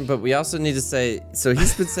 the bathroom, but we also need to say. So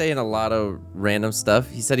he's been saying a lot of random stuff.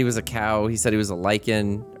 He said he was a cow. He said he was a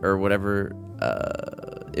lichen or whatever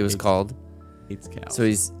it was called. Hates cows. So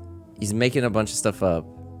he's making a bunch of stuff up.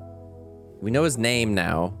 We know his name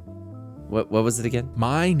now. What was it again?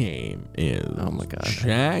 My name is Oh my god.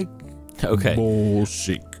 Jack okay.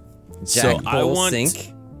 Bullshit. So Jack I Bull want-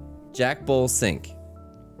 Sink. Jack Bull Sink.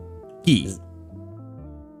 Key.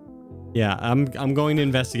 Yeah, I'm going to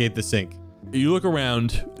investigate the sink. You look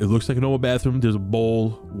around, it looks like a normal bathroom. There's a bowl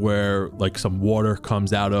where like some water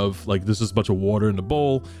comes out of, like this is a bunch of water in the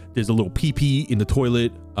bowl. There's a little pee in the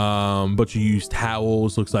toilet, bunch of used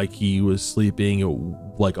towels. Looks like he was sleeping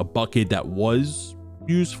like a bucket that was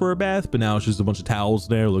used for a bath, but now it's just a bunch of towels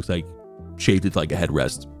there. Looks like shaped it like a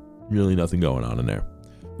headrest. Really nothing going on in there.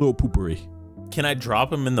 Little poopery. Can I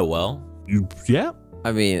drop him in the well? Yeah.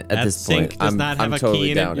 I mean, at That this sink point, does I'm, not have I'm a totally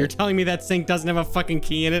key in down it. You're telling me that sink doesn't have a fucking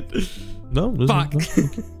key in it? No. Fuck.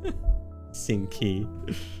 Sink key.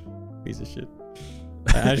 Piece of shit.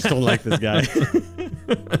 I just don't like this guy.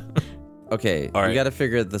 Okay, All right. we got to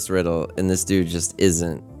figure out this riddle, and this dude just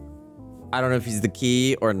isn't. I don't know if he's the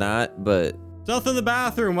key or not, but Stuff in the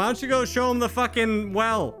bathroom. Why don't you go show him the fucking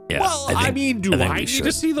well? Yeah. Well, I I think- mean, do I think I we need should.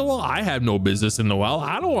 to see the well? I have no business in the well.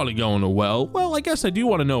 I don't want to go in the well. Well, I guess I do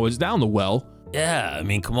want to know what's down the well. Yeah, I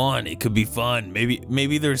mean, come on. It could be fun.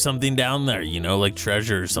 Maybe there's something down there, like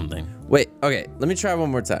treasure or something. wait. Okay, let me try one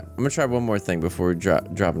more time. I'm gonna try one more thing before we drop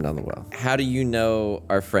him down the well. How do you know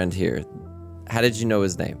our friend here? How did you know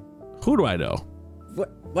his name? Who do I know?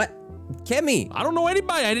 What? Kemi. I don't know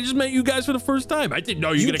anybody. I just met you guys for the first time. I didn't know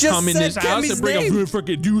you're You gonna just come in said this house Kemi's and bring name. up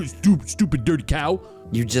fucking dude, stupid dirty cow.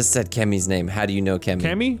 You just said Kemi's name. How do you know Kemi?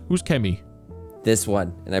 Kemi? Who's Kemi? This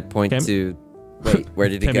one. And I point Kem- to. Wait, where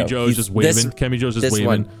did he go? Kemi Joe's just waving. Kemi Joe's just this waving.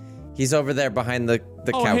 one. He's over there behind the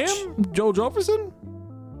Oh, couch. him? Joe Jefferson?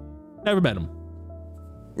 Never met him.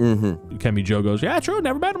 Mm-hmm. Kemi Joe goes, yeah, true,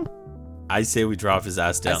 never met him. I say we drop his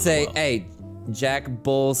ass down I say, the well. hey, Jack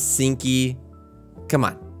Bull Sinky. Come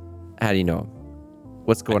on. How do you know him?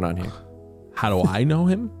 What's going on here? How do I know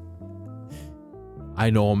him? I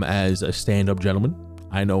know him as a stand-up gentleman.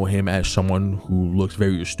 I know him as someone who looks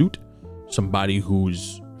very astute, somebody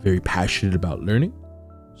who's very passionate about learning,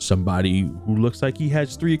 somebody who looks like he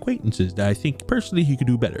has 3 acquaintances that I think personally he could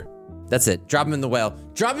do better. That's it. Drop him in the well.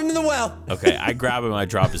 Drop him in the well. Okay, I grab him. I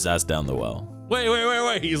drop his ass down the well.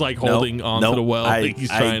 Wait. He's like holding onto Nope. the well. Like he's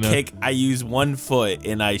trying I use one foot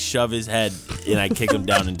and I shove his head and I kick him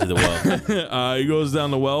down into the well. to. He goes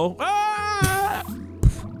down the well. Ah!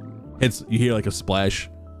 You hear like a splash.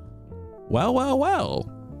 Well.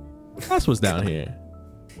 That's what's down here.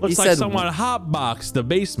 Looks like said- someone hotboxed the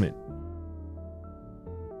basement.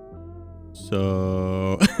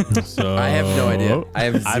 So, So I have no idea. I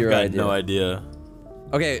have I've zero got idea. no idea.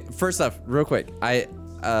 Okay, first off, real quick. I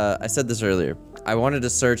said this earlier. I wanted to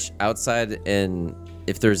search outside and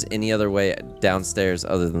if there's any other way downstairs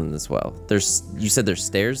other than this well. You said there's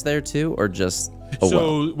stairs there too, or just a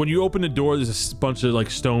well? when you open the door, there's a bunch of like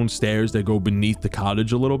stone stairs that go beneath the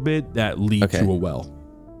cottage a little bit that lead Okay. to a well,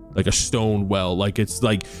 like a stone well. Like it's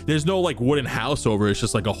like there's no like wooden house over it. It's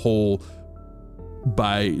just like a hole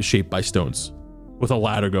shaped by stones with a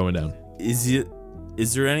ladder going down.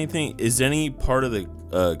 Is there any part of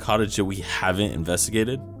the cottage that we haven't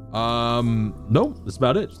investigated? No, that's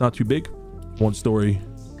about it. It's not too big. 1-story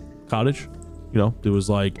cottage. There was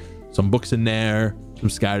like some books in there, some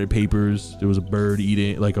scattered papers. There was a bird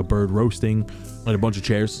eating, like a bird roasting, and a bunch of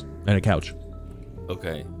chairs and a couch.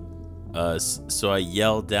 Okay. So I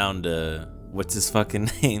yell down to what's his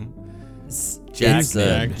fucking name? Jack. It's,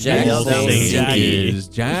 Jack. Bull Jack. Is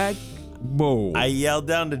Jack. Whoa. I yell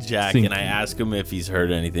down to Jack Sink. and I ask him if he's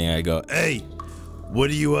heard anything. I go, "Hey, what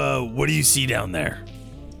do you see down there?"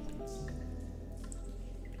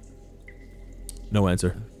 No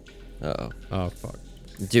answer. Uh-oh. oh fuck.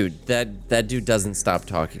 Dude, that dude doesn't stop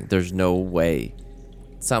talking. There's no way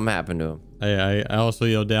Something happened to him. I also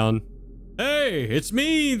yelled down, "Hey, it's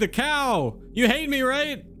me, the cow. You hate me,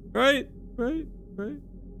 right? Right?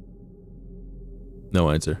 No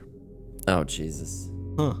answer. Oh, Jesus.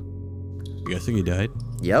 Huh. I'm guessing he died.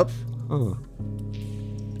 Yep. Huh.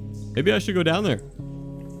 Maybe I should go down there.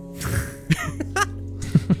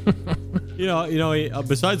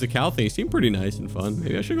 Besides the cow thing, he seemed pretty nice and fun.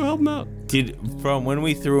 Maybe I should go help him out. From when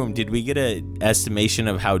we threw him, did we get an estimation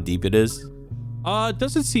of how deep it is? It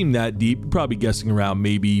doesn't seem that deep. Probably guessing around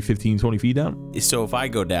maybe 15, 20 feet down. So if I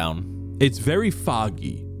go down, It's very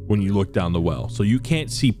foggy when you look down the well, so you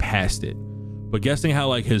can't see past it. But guessing how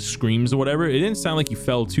like his screams or whatever, it didn't sound like he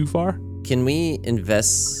fell too far. Can we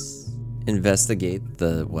investigate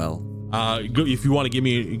the well? If you want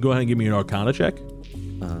to go ahead and give me an Arcana check.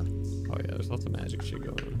 Oh yeah, there's lots of magic shit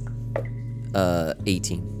going on.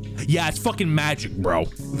 18. Yeah, it's fucking magic, bro.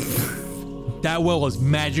 That well is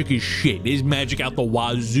magic as shit. There's magic out the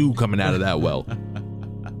wazoo coming out of that well.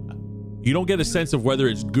 You don't get a sense of whether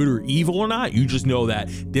it's good or evil or not. You just know that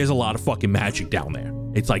there's a lot of fucking magic down there.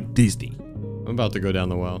 It's like Disney. I'm about to go down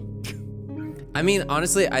the well. I mean,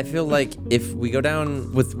 honestly, I feel like if we go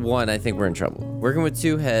down with one, I think we're in trouble. Working with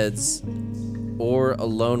two heads or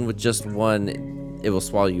alone with just one, it will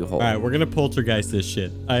swallow you whole. All right, we're gonna poltergeist this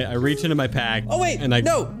shit. I reach into my pack. Oh wait, and I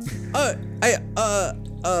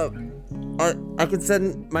I could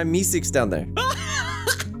send my Meeseeks down there.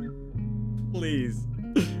 Please.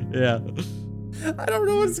 Yeah. I don't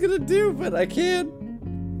know what it's gonna do, but I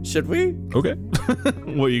can. Should we? Okay.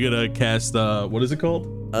 What, you gonna cast, what is it called?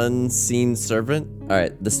 Unseen Servant. All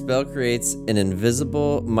right, the spell creates an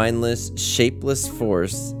invisible, mindless, shapeless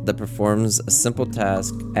force that performs a simple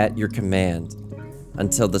task at your command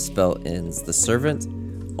until the spell ends. The servant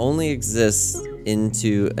only exists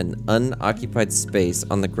into an unoccupied space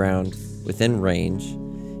on the ground within range.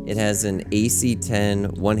 It has an AC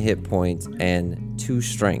 10, 1 hit point, and 2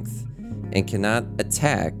 strength, and cannot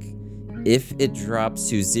attack. If it drops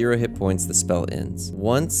to 0 hit points, the spell ends.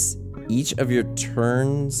 Once each of your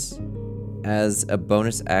turns, as a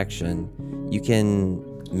bonus action, you can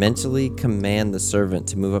mentally command the servant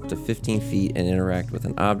to move up to 15 feet and interact with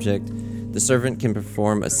an object. The servant can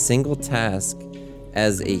perform a single task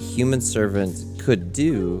as a human servant could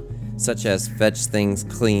do, such as fetch things,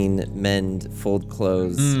 clean, mend, fold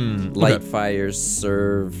clothes, light fires,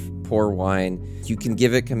 serve, pour wine. You can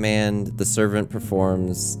give it command. The servant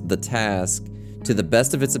performs the task to the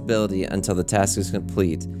best of its ability until the task is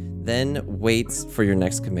complete. Then waits for your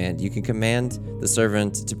next command. You can command the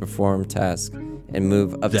servant to perform task and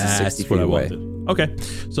move up to 60 feet away. Okay,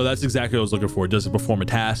 so that's exactly what I was looking for. Does it perform a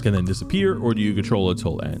task and then disappear, or do you control it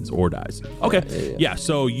till it ends or dies? Okay, yeah.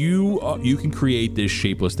 So you can create this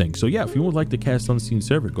shapeless thing. So yeah, if you would like to cast Unseen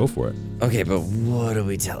Servant, go for it. Okay, but what do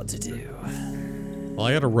we tell it to do? Well,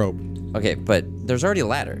 I got a rope. Okay, but there's already a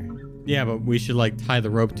ladder. Yeah, but we should like tie the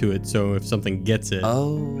rope to it so if something gets it.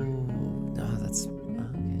 Oh, no, that's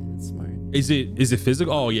smart. Is it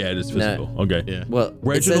physical? Oh yeah, it is physical. No. Okay. Yeah. Well,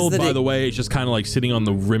 Reginald, by the way, is just kind of like sitting on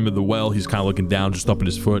the rim of the well. He's kind of looking down, just up at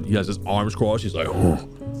his foot. He has his arms crossed. He's like, oh,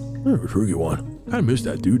 that was a tricky one. Kind of miss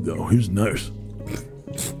that dude though. He was nice.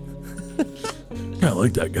 Kind of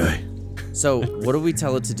like that guy. So what do we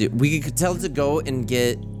tell it to do? We could tell it to go and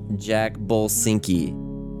get Jack Bolsinki.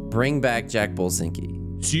 Bring back Jack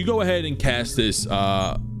Bolsinki. So you go ahead and cast this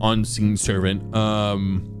Unseen Servant.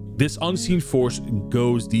 This unseen force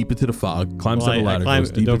goes deep into the fog, climbs up the ladder,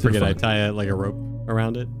 goes deep don't into the forget, I fog. tie like a rope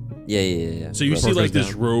around it. Yeah. So you Rope see like goes this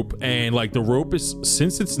down. rope, and like the rope is,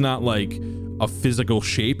 since it's not like a physical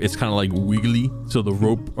shape, it's kind of like wiggly. So the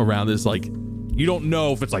rope around is like, you don't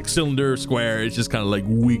know if it's like cylinder, square. It's just kind of like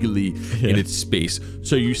wiggly in its space.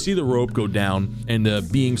 So you see the rope go down, and the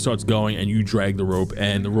being starts going, and you drag the rope,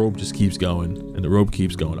 and the rope just keeps going, and the rope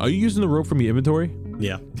keeps going. Are you using the rope from your inventory?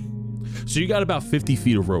 Yeah. So you got about 50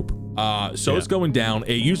 feet of rope. It's going down.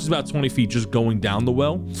 It uses about 20 feet just going down the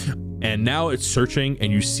well. And now it's searching,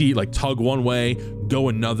 and you see like tug one way, go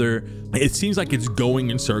another. It seems like it's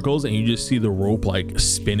going in circles, and you just see the rope like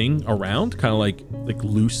spinning around, kind of like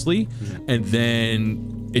loosely. And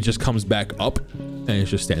then it just comes back up, and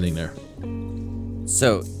it's just standing there.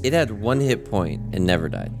 So it had 1 hit point and never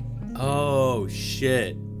died. oh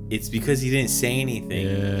shit. It's because he didn't say anything.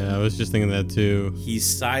 Yeah, I was just thinking that too. He's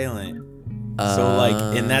silent. So like,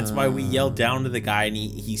 and that's why we yelled down to the guy, and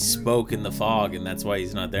he spoke in the fog, and that's why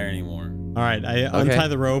he's not there anymore. All right, I untie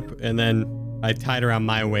the rope and then I tie it around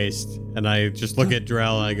my waist and I just look at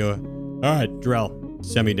Drell and I go, all right, Drell,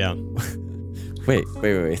 send me down. Wait.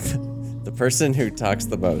 The person who talks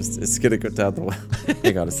the most is gonna go down the well.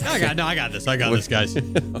 Hang on a second. I got this, guys.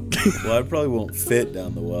 Well, I probably won't fit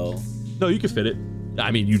down the well. No, you can fit it.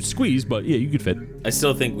 I mean, you'd squeeze, but yeah, you could fit. I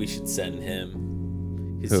still think we should send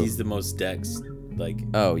him because Who? he's the most dex. Like,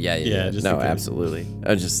 Oh yeah. just No, in case. absolutely.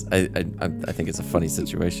 I think it's a funny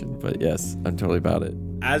situation, but yes, I'm totally about it.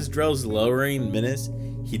 as Drell's lowering Menace,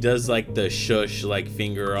 he does like the shush, like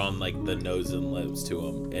finger on like the nose and lips to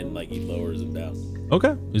him, and like he lowers him down.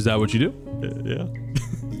 Okay, is that what you do? Yeah.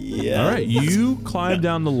 Yeah. All right, you climb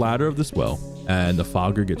down the ladder of this well, and the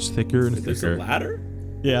fogger gets thicker and There's a thicker. ladder.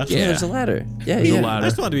 Yeah. Yeah, there's a ladder. Yeah, There's a yeah. ladder. I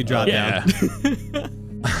just wanted to be dropped Yeah.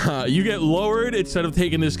 down. You get lowered instead of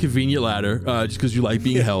taking this convenient ladder, just because you like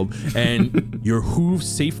being held, and your hooves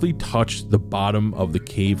safely touch the bottom of the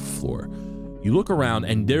cave floor. You look around,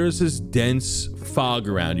 and there's this dense fog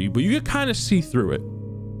around you, but you can kind of see through it.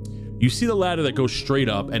 You see the ladder that goes straight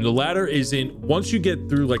up, and the ladder isn't. Once you get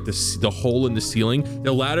through like the hole in the ceiling,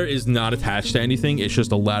 the ladder is not attached to anything. It's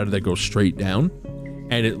just a ladder that goes straight down,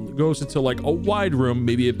 and it goes into like a wide room,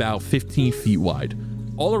 maybe about 15 feet wide.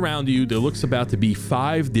 All around you, there looks about to be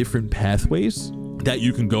 5 different pathways that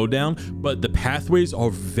you can go down, but the pathways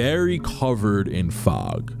are very covered in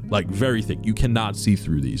fog, like very thick. You cannot see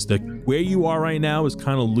through these. Where you are right now is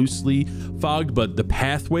kind of loosely fogged, but the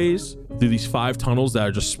pathways through these 5 tunnels that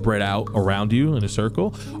are just spread out around you in a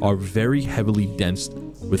circle are very heavily dense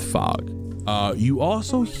with fog. You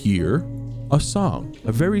also hear a song,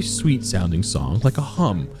 a very sweet sounding song, like a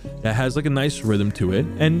hum that has like a nice rhythm to it,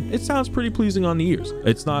 and it sounds pretty pleasing on the ears.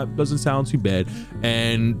 Doesn't sound too bad,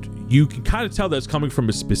 and you can kind of tell that it's coming from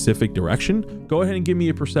a specific direction. Go ahead and give me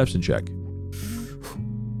a perception check.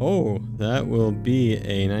 Oh, that will be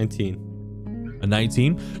a 19. A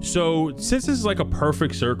 19. So since this is like a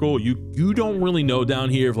perfect circle, you don't really know down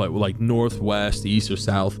here if like northwest, east, or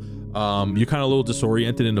south. You're kind of a little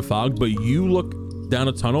disoriented in the fog, but you look down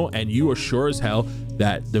a tunnel and you are sure as hell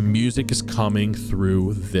that the music is coming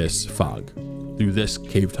through this fog, through this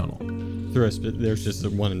cave tunnel. There's just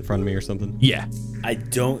one in front of me or something. Yeah. I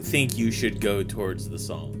don't think you should go towards the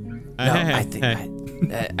song. No, I think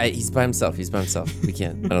he's by himself. He's by himself. We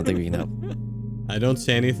can't. I don't think we can help. I don't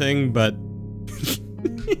say anything, but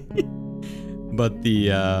but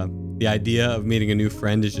the idea of meeting a new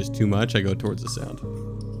friend is just too much. I go towards the sound.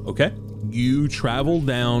 Okay. You travel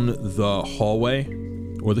down the hallway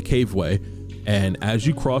or the caveway, and as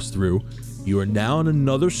you cross through, you are now in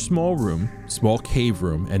another small cave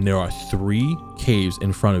room, and there are 3 caves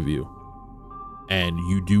in front of you. And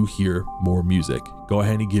you do hear more music. Go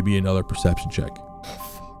ahead and give me another perception check.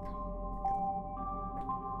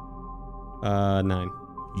 9.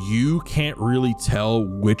 You can't really tell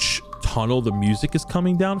which tunnel the music is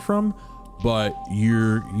coming down from, but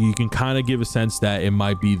you can kind of give a sense that it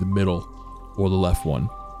might be the middle or the left one.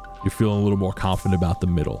 You're feeling a little more confident about the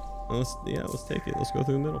middle. Let's take it. Let's go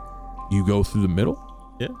through the middle. You go through the middle?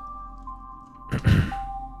 Yeah. I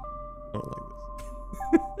don't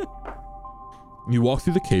like this. You walk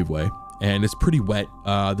through the caveway, and it's pretty wet.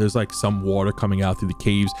 There's like some water coming out through the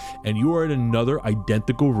caves, and you are in another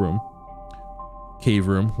identical cave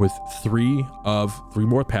room with 3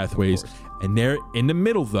 more pathways. And there in the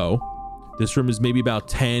middle, though, this room is maybe about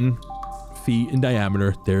 10 feet in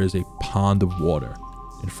diameter. There is a pond of water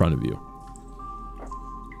in front of you.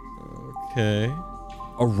 Okay.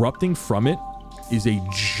 Erupting from it is a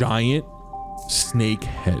giant snake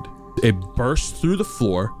head. It bursts through the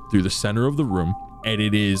floor, through the center of the room, and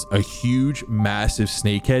it is a huge, massive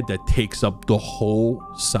snake head that takes up the whole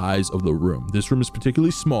size of the room. This room is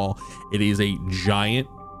particularly small. It is a giant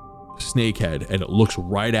snake head, and it looks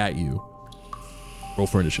right at you. Roll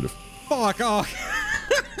for initiative. Fuck off.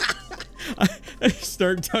 I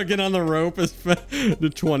start tugging on the rope as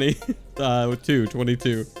the 20.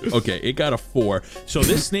 22. Okay, it got a 4. So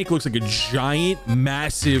this snake looks like a giant,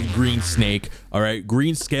 massive green snake. All right,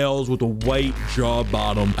 green scales with a white jaw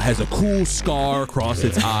bottom. Has a cool scar across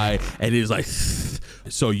its eye, and it is like.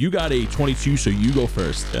 So you got a 22, so you go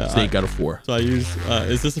first. Yeah, Snake got a 4. So I use,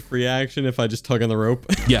 is this a free action if I just tug on the rope?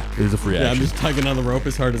 Yeah, it is a free Yeah, I'm action. just tugging on the rope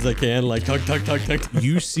as hard as I can, like tug.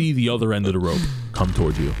 You see the other end of the rope come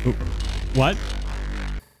towards you. What?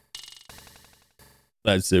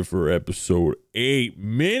 That's it for episode 8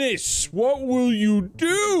 minutes. What will you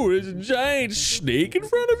do? There's a giant snake in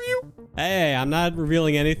front of you? Hey, I'm not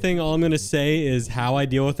revealing anything. All I'm going to say is how I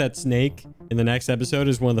deal with that snake in the next episode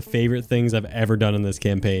is one of the favorite things I've ever done in this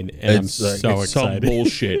campaign. And I'm so it's excited. some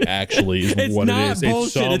bullshit, actually, is It's what not it is. bullshit,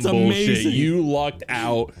 It's some it's bullshit. amazing. You lucked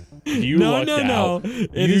out. You lucked out. No.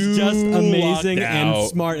 It is just You amazing lucked and out.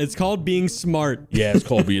 smart. It's called being smart. Yeah, it's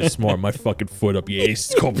called being smart. My fucking foot up your ace.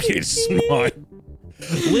 It's called being smart.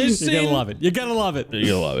 Listen. You're gonna love it. You're gonna love it. You're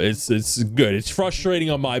gonna love it. It's good. It's frustrating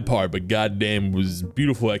on my part, but goddamn, it was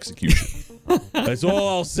beautiful execution. That's all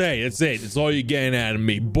I'll say. That's it. That's all you're getting out of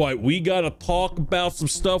me. But we got to talk about some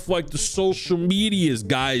stuff like the social medias,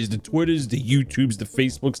 guys. The Twitters, the YouTubes, the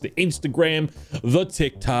Facebooks, the Instagram, the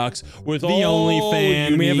TikToks. With The all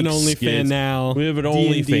OnlyFans. We have an unique OnlyFans skits. now. We have an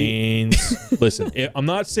D&D. OnlyFans. Listen, I'm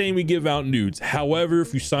not saying we give out nudes. However,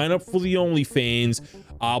 if you sign up for the OnlyFans,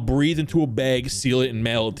 I'll breathe into a bag, seal it, and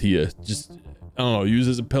mail it to you. Just, I don't know, use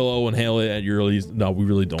it as a pillow, inhale it at your earliest. No, we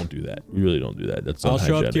really don't do that. We really don't do that. That's I'll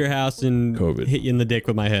show up unhygienic. to your house and COVID. hit you in the dick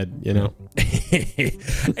with my head, you know?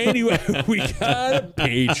 Anyway, we got a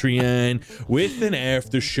Patreon with an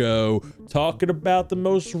after show talking about the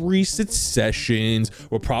most recent sessions.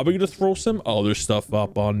 We're probably going to throw some other stuff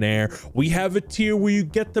up on there. We have a tier where you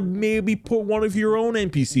get to maybe put one of your own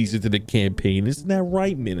NPCs into the campaign. Isn't that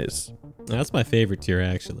right, Minus? That's my favorite tier,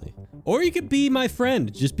 actually. Or you could be my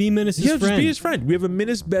friend. Just be Minus's Yeah, friend. just be his friend. We have a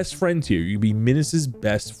Minus best friend tier. You can be Minus's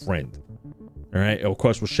best friend. All right. Of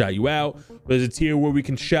course, we'll shout you out. There's a tier where we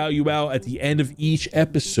can shout you out at the end of each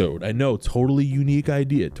episode. I know, totally unique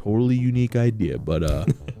idea. But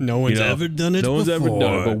No one's you know, ever done it no one's ever done it.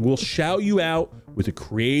 before. But we'll shout you out with a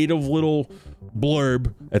creative little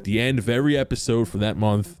blurb at the end of every episode for that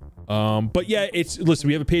month. But yeah, listen,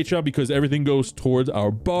 we have a Patreon because everything goes towards our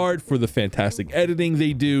Bard for the fantastic editing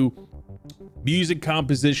they do. Music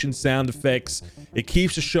composition, sound effects. It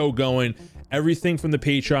keeps the show going. Everything from the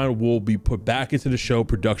Patreon will be put back into the show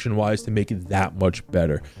production wise to make it that much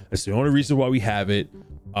better. That's the only reason why we have it.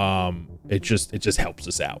 It just helps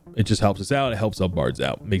us out. It just helps us out. It helps our bards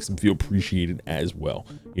out. Makes them feel appreciated as well.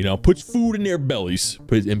 You know, puts food in their bellies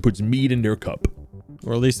and puts meat in their cup.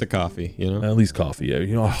 Or at least the coffee, you know? At least coffee. Yeah.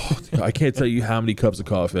 You know, I can't tell you how many cups of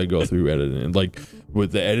coffee I go through editing. Like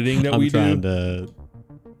with the editing that I'm we trying do. to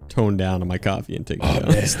tone down on my coffee and take it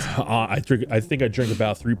down. I think I drink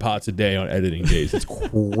about 3 pots a day on editing days. It's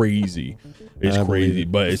crazy. It's I believe crazy,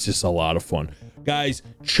 it. but it's just a lot of fun. Guys,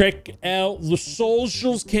 check out the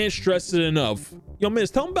socials. Can't stress it enough. Yo, man,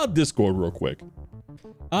 tell them about Discord real quick.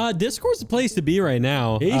 Discord's the place to be right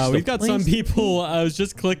now. It's the We've got some place to people. I was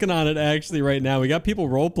just clicking on it actually right now. We got people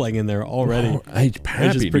role playing in there already. Oh, it's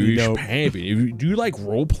Which is pretty dope. Do you like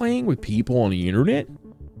role playing with people on the internet?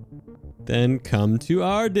 Then come to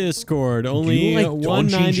our Discord. Only you like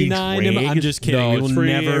Dungeons and $1.99. I'm just kidding. No, we it's will free.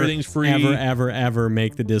 never, Everything's free. ever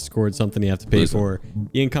make the Discord something you have to pay Listen. for.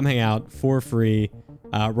 You can come hang out for free.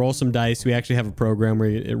 Roll some dice. We actually have a program where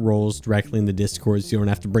it rolls directly in the Discord, so you don't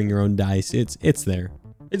have to bring your own dice. It's there.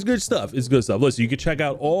 It's good stuff. It's good stuff. Listen, you can check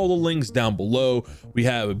out all the links down below. We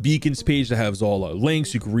have a Beacons page that has all our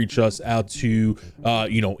links. You can reach us out to,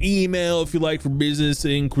 email if you like for business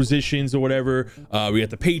inquisitions or whatever. We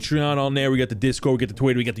got the Patreon on there. We got the Discord. We got the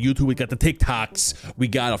Twitter. We got the YouTube. We got the TikToks. We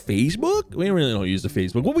got a Facebook. We really don't use the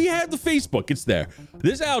Facebook. Well, we have the Facebook. It's there.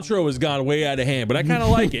 This outro has gone way out of hand, but I kind of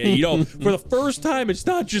like it. You know, for the first time, it's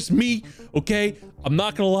not just me. Okay. I'm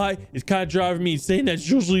not gonna lie, it's kind of driving me insane. That's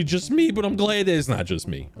usually just me, but I'm glad that it's not just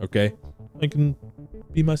me. Okay, I can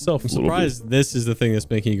be myself. I'm surprised this is the thing that's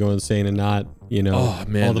making you go insane and not, Oh,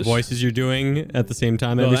 man, all the this- voices you're doing at the same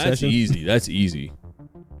time No, every that's session. easy. That's easy.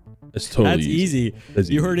 That's totally That's easy. That's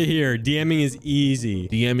You easy. heard it here. DMing is easy.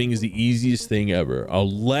 DMing is the easiest thing ever,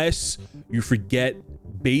 unless you forget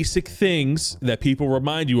basic things that people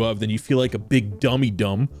remind you of. Then you feel like a big dummy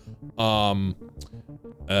dumb.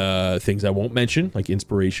 Things I won't mention, like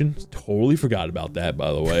inspiration. Totally forgot about that,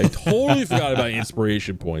 by the way. Totally forgot about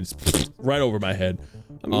inspiration points. Right over my head.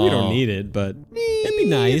 I mean, we don't need it, but it'd be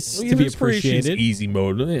nice to be Inspiration's appreciated. Easy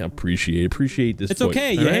mode. Yeah, appreciate this. It's foot,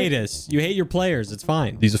 okay. all You right? hate us. You hate your players. It's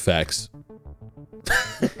fine. These are facts.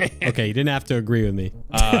 Okay, you didn't have to agree with me.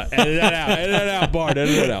 Edit that out. Edit that out, Bart.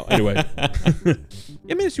 Edit that out. Anyway.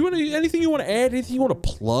 Yeah, man. So anything you want to add? Anything you want to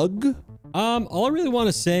plug? All I really want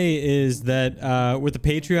to say is that with the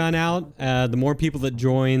Patreon out, the more people that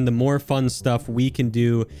join, the more fun stuff we can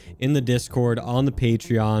do in the Discord, on the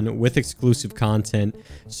Patreon, with exclusive content.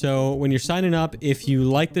 So when you're signing up, if you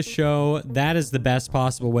like the show, that is the best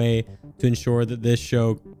possible way to ensure that this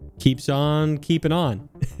show keeps on keeping on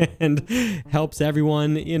and helps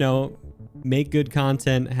everyone, make good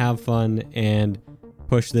content, have fun, and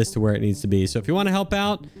push this to where it needs to be. So if you want to help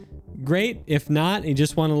out, great. If not, and you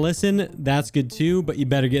just want to listen, that's good too, but you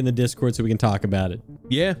better get in the Discord so we can talk about it.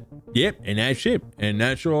 Yeah. Yep. And that's it. And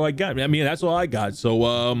that's all I got. I mean, that's all I got.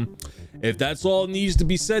 So, if that's all that needs to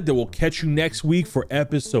be said, then we'll catch you next week for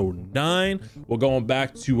episode 9. We're going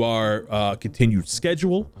back to our continued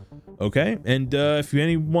schedule. Okay, and if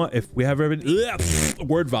we have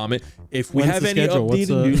word vomit, if we When's have the any schedule?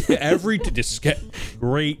 updated news,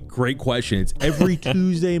 great question. It's every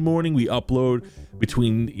Tuesday morning we upload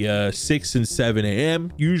between 6 and 7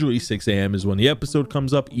 a.m. Usually 6 a.m. is when the episode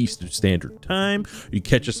comes up, Eastern Standard Time. You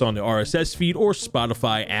catch us on the RSS feed or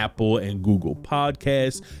Spotify, Apple, and Google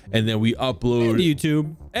Podcasts, and then we upload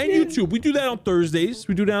YouTube. We do that on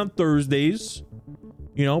Thursdays.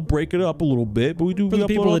 You know, break it up a little bit, but we do. For the upload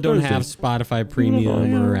people on that don't Thursday. have Spotify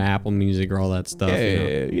Premium or Apple Music or all that stuff.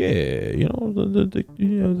 Yeah, you know,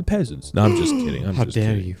 the peasants. No, I'm just kidding. How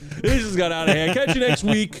dare you? This just got out of hand. Catch you next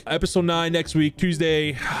week. Episode 9 next week,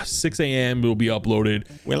 Tuesday, 6 a.m. will be uploaded.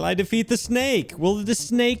 Will I defeat the snake? Will the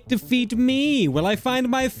snake defeat me? Will I find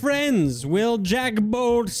my friends? Will Jack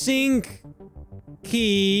Bolt sink?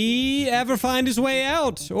 He ever find his way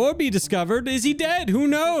out or be discovered? Is he dead? Who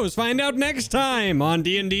knows? Find out next time on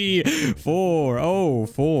D&D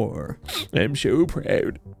 404. I'm so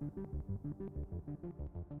proud.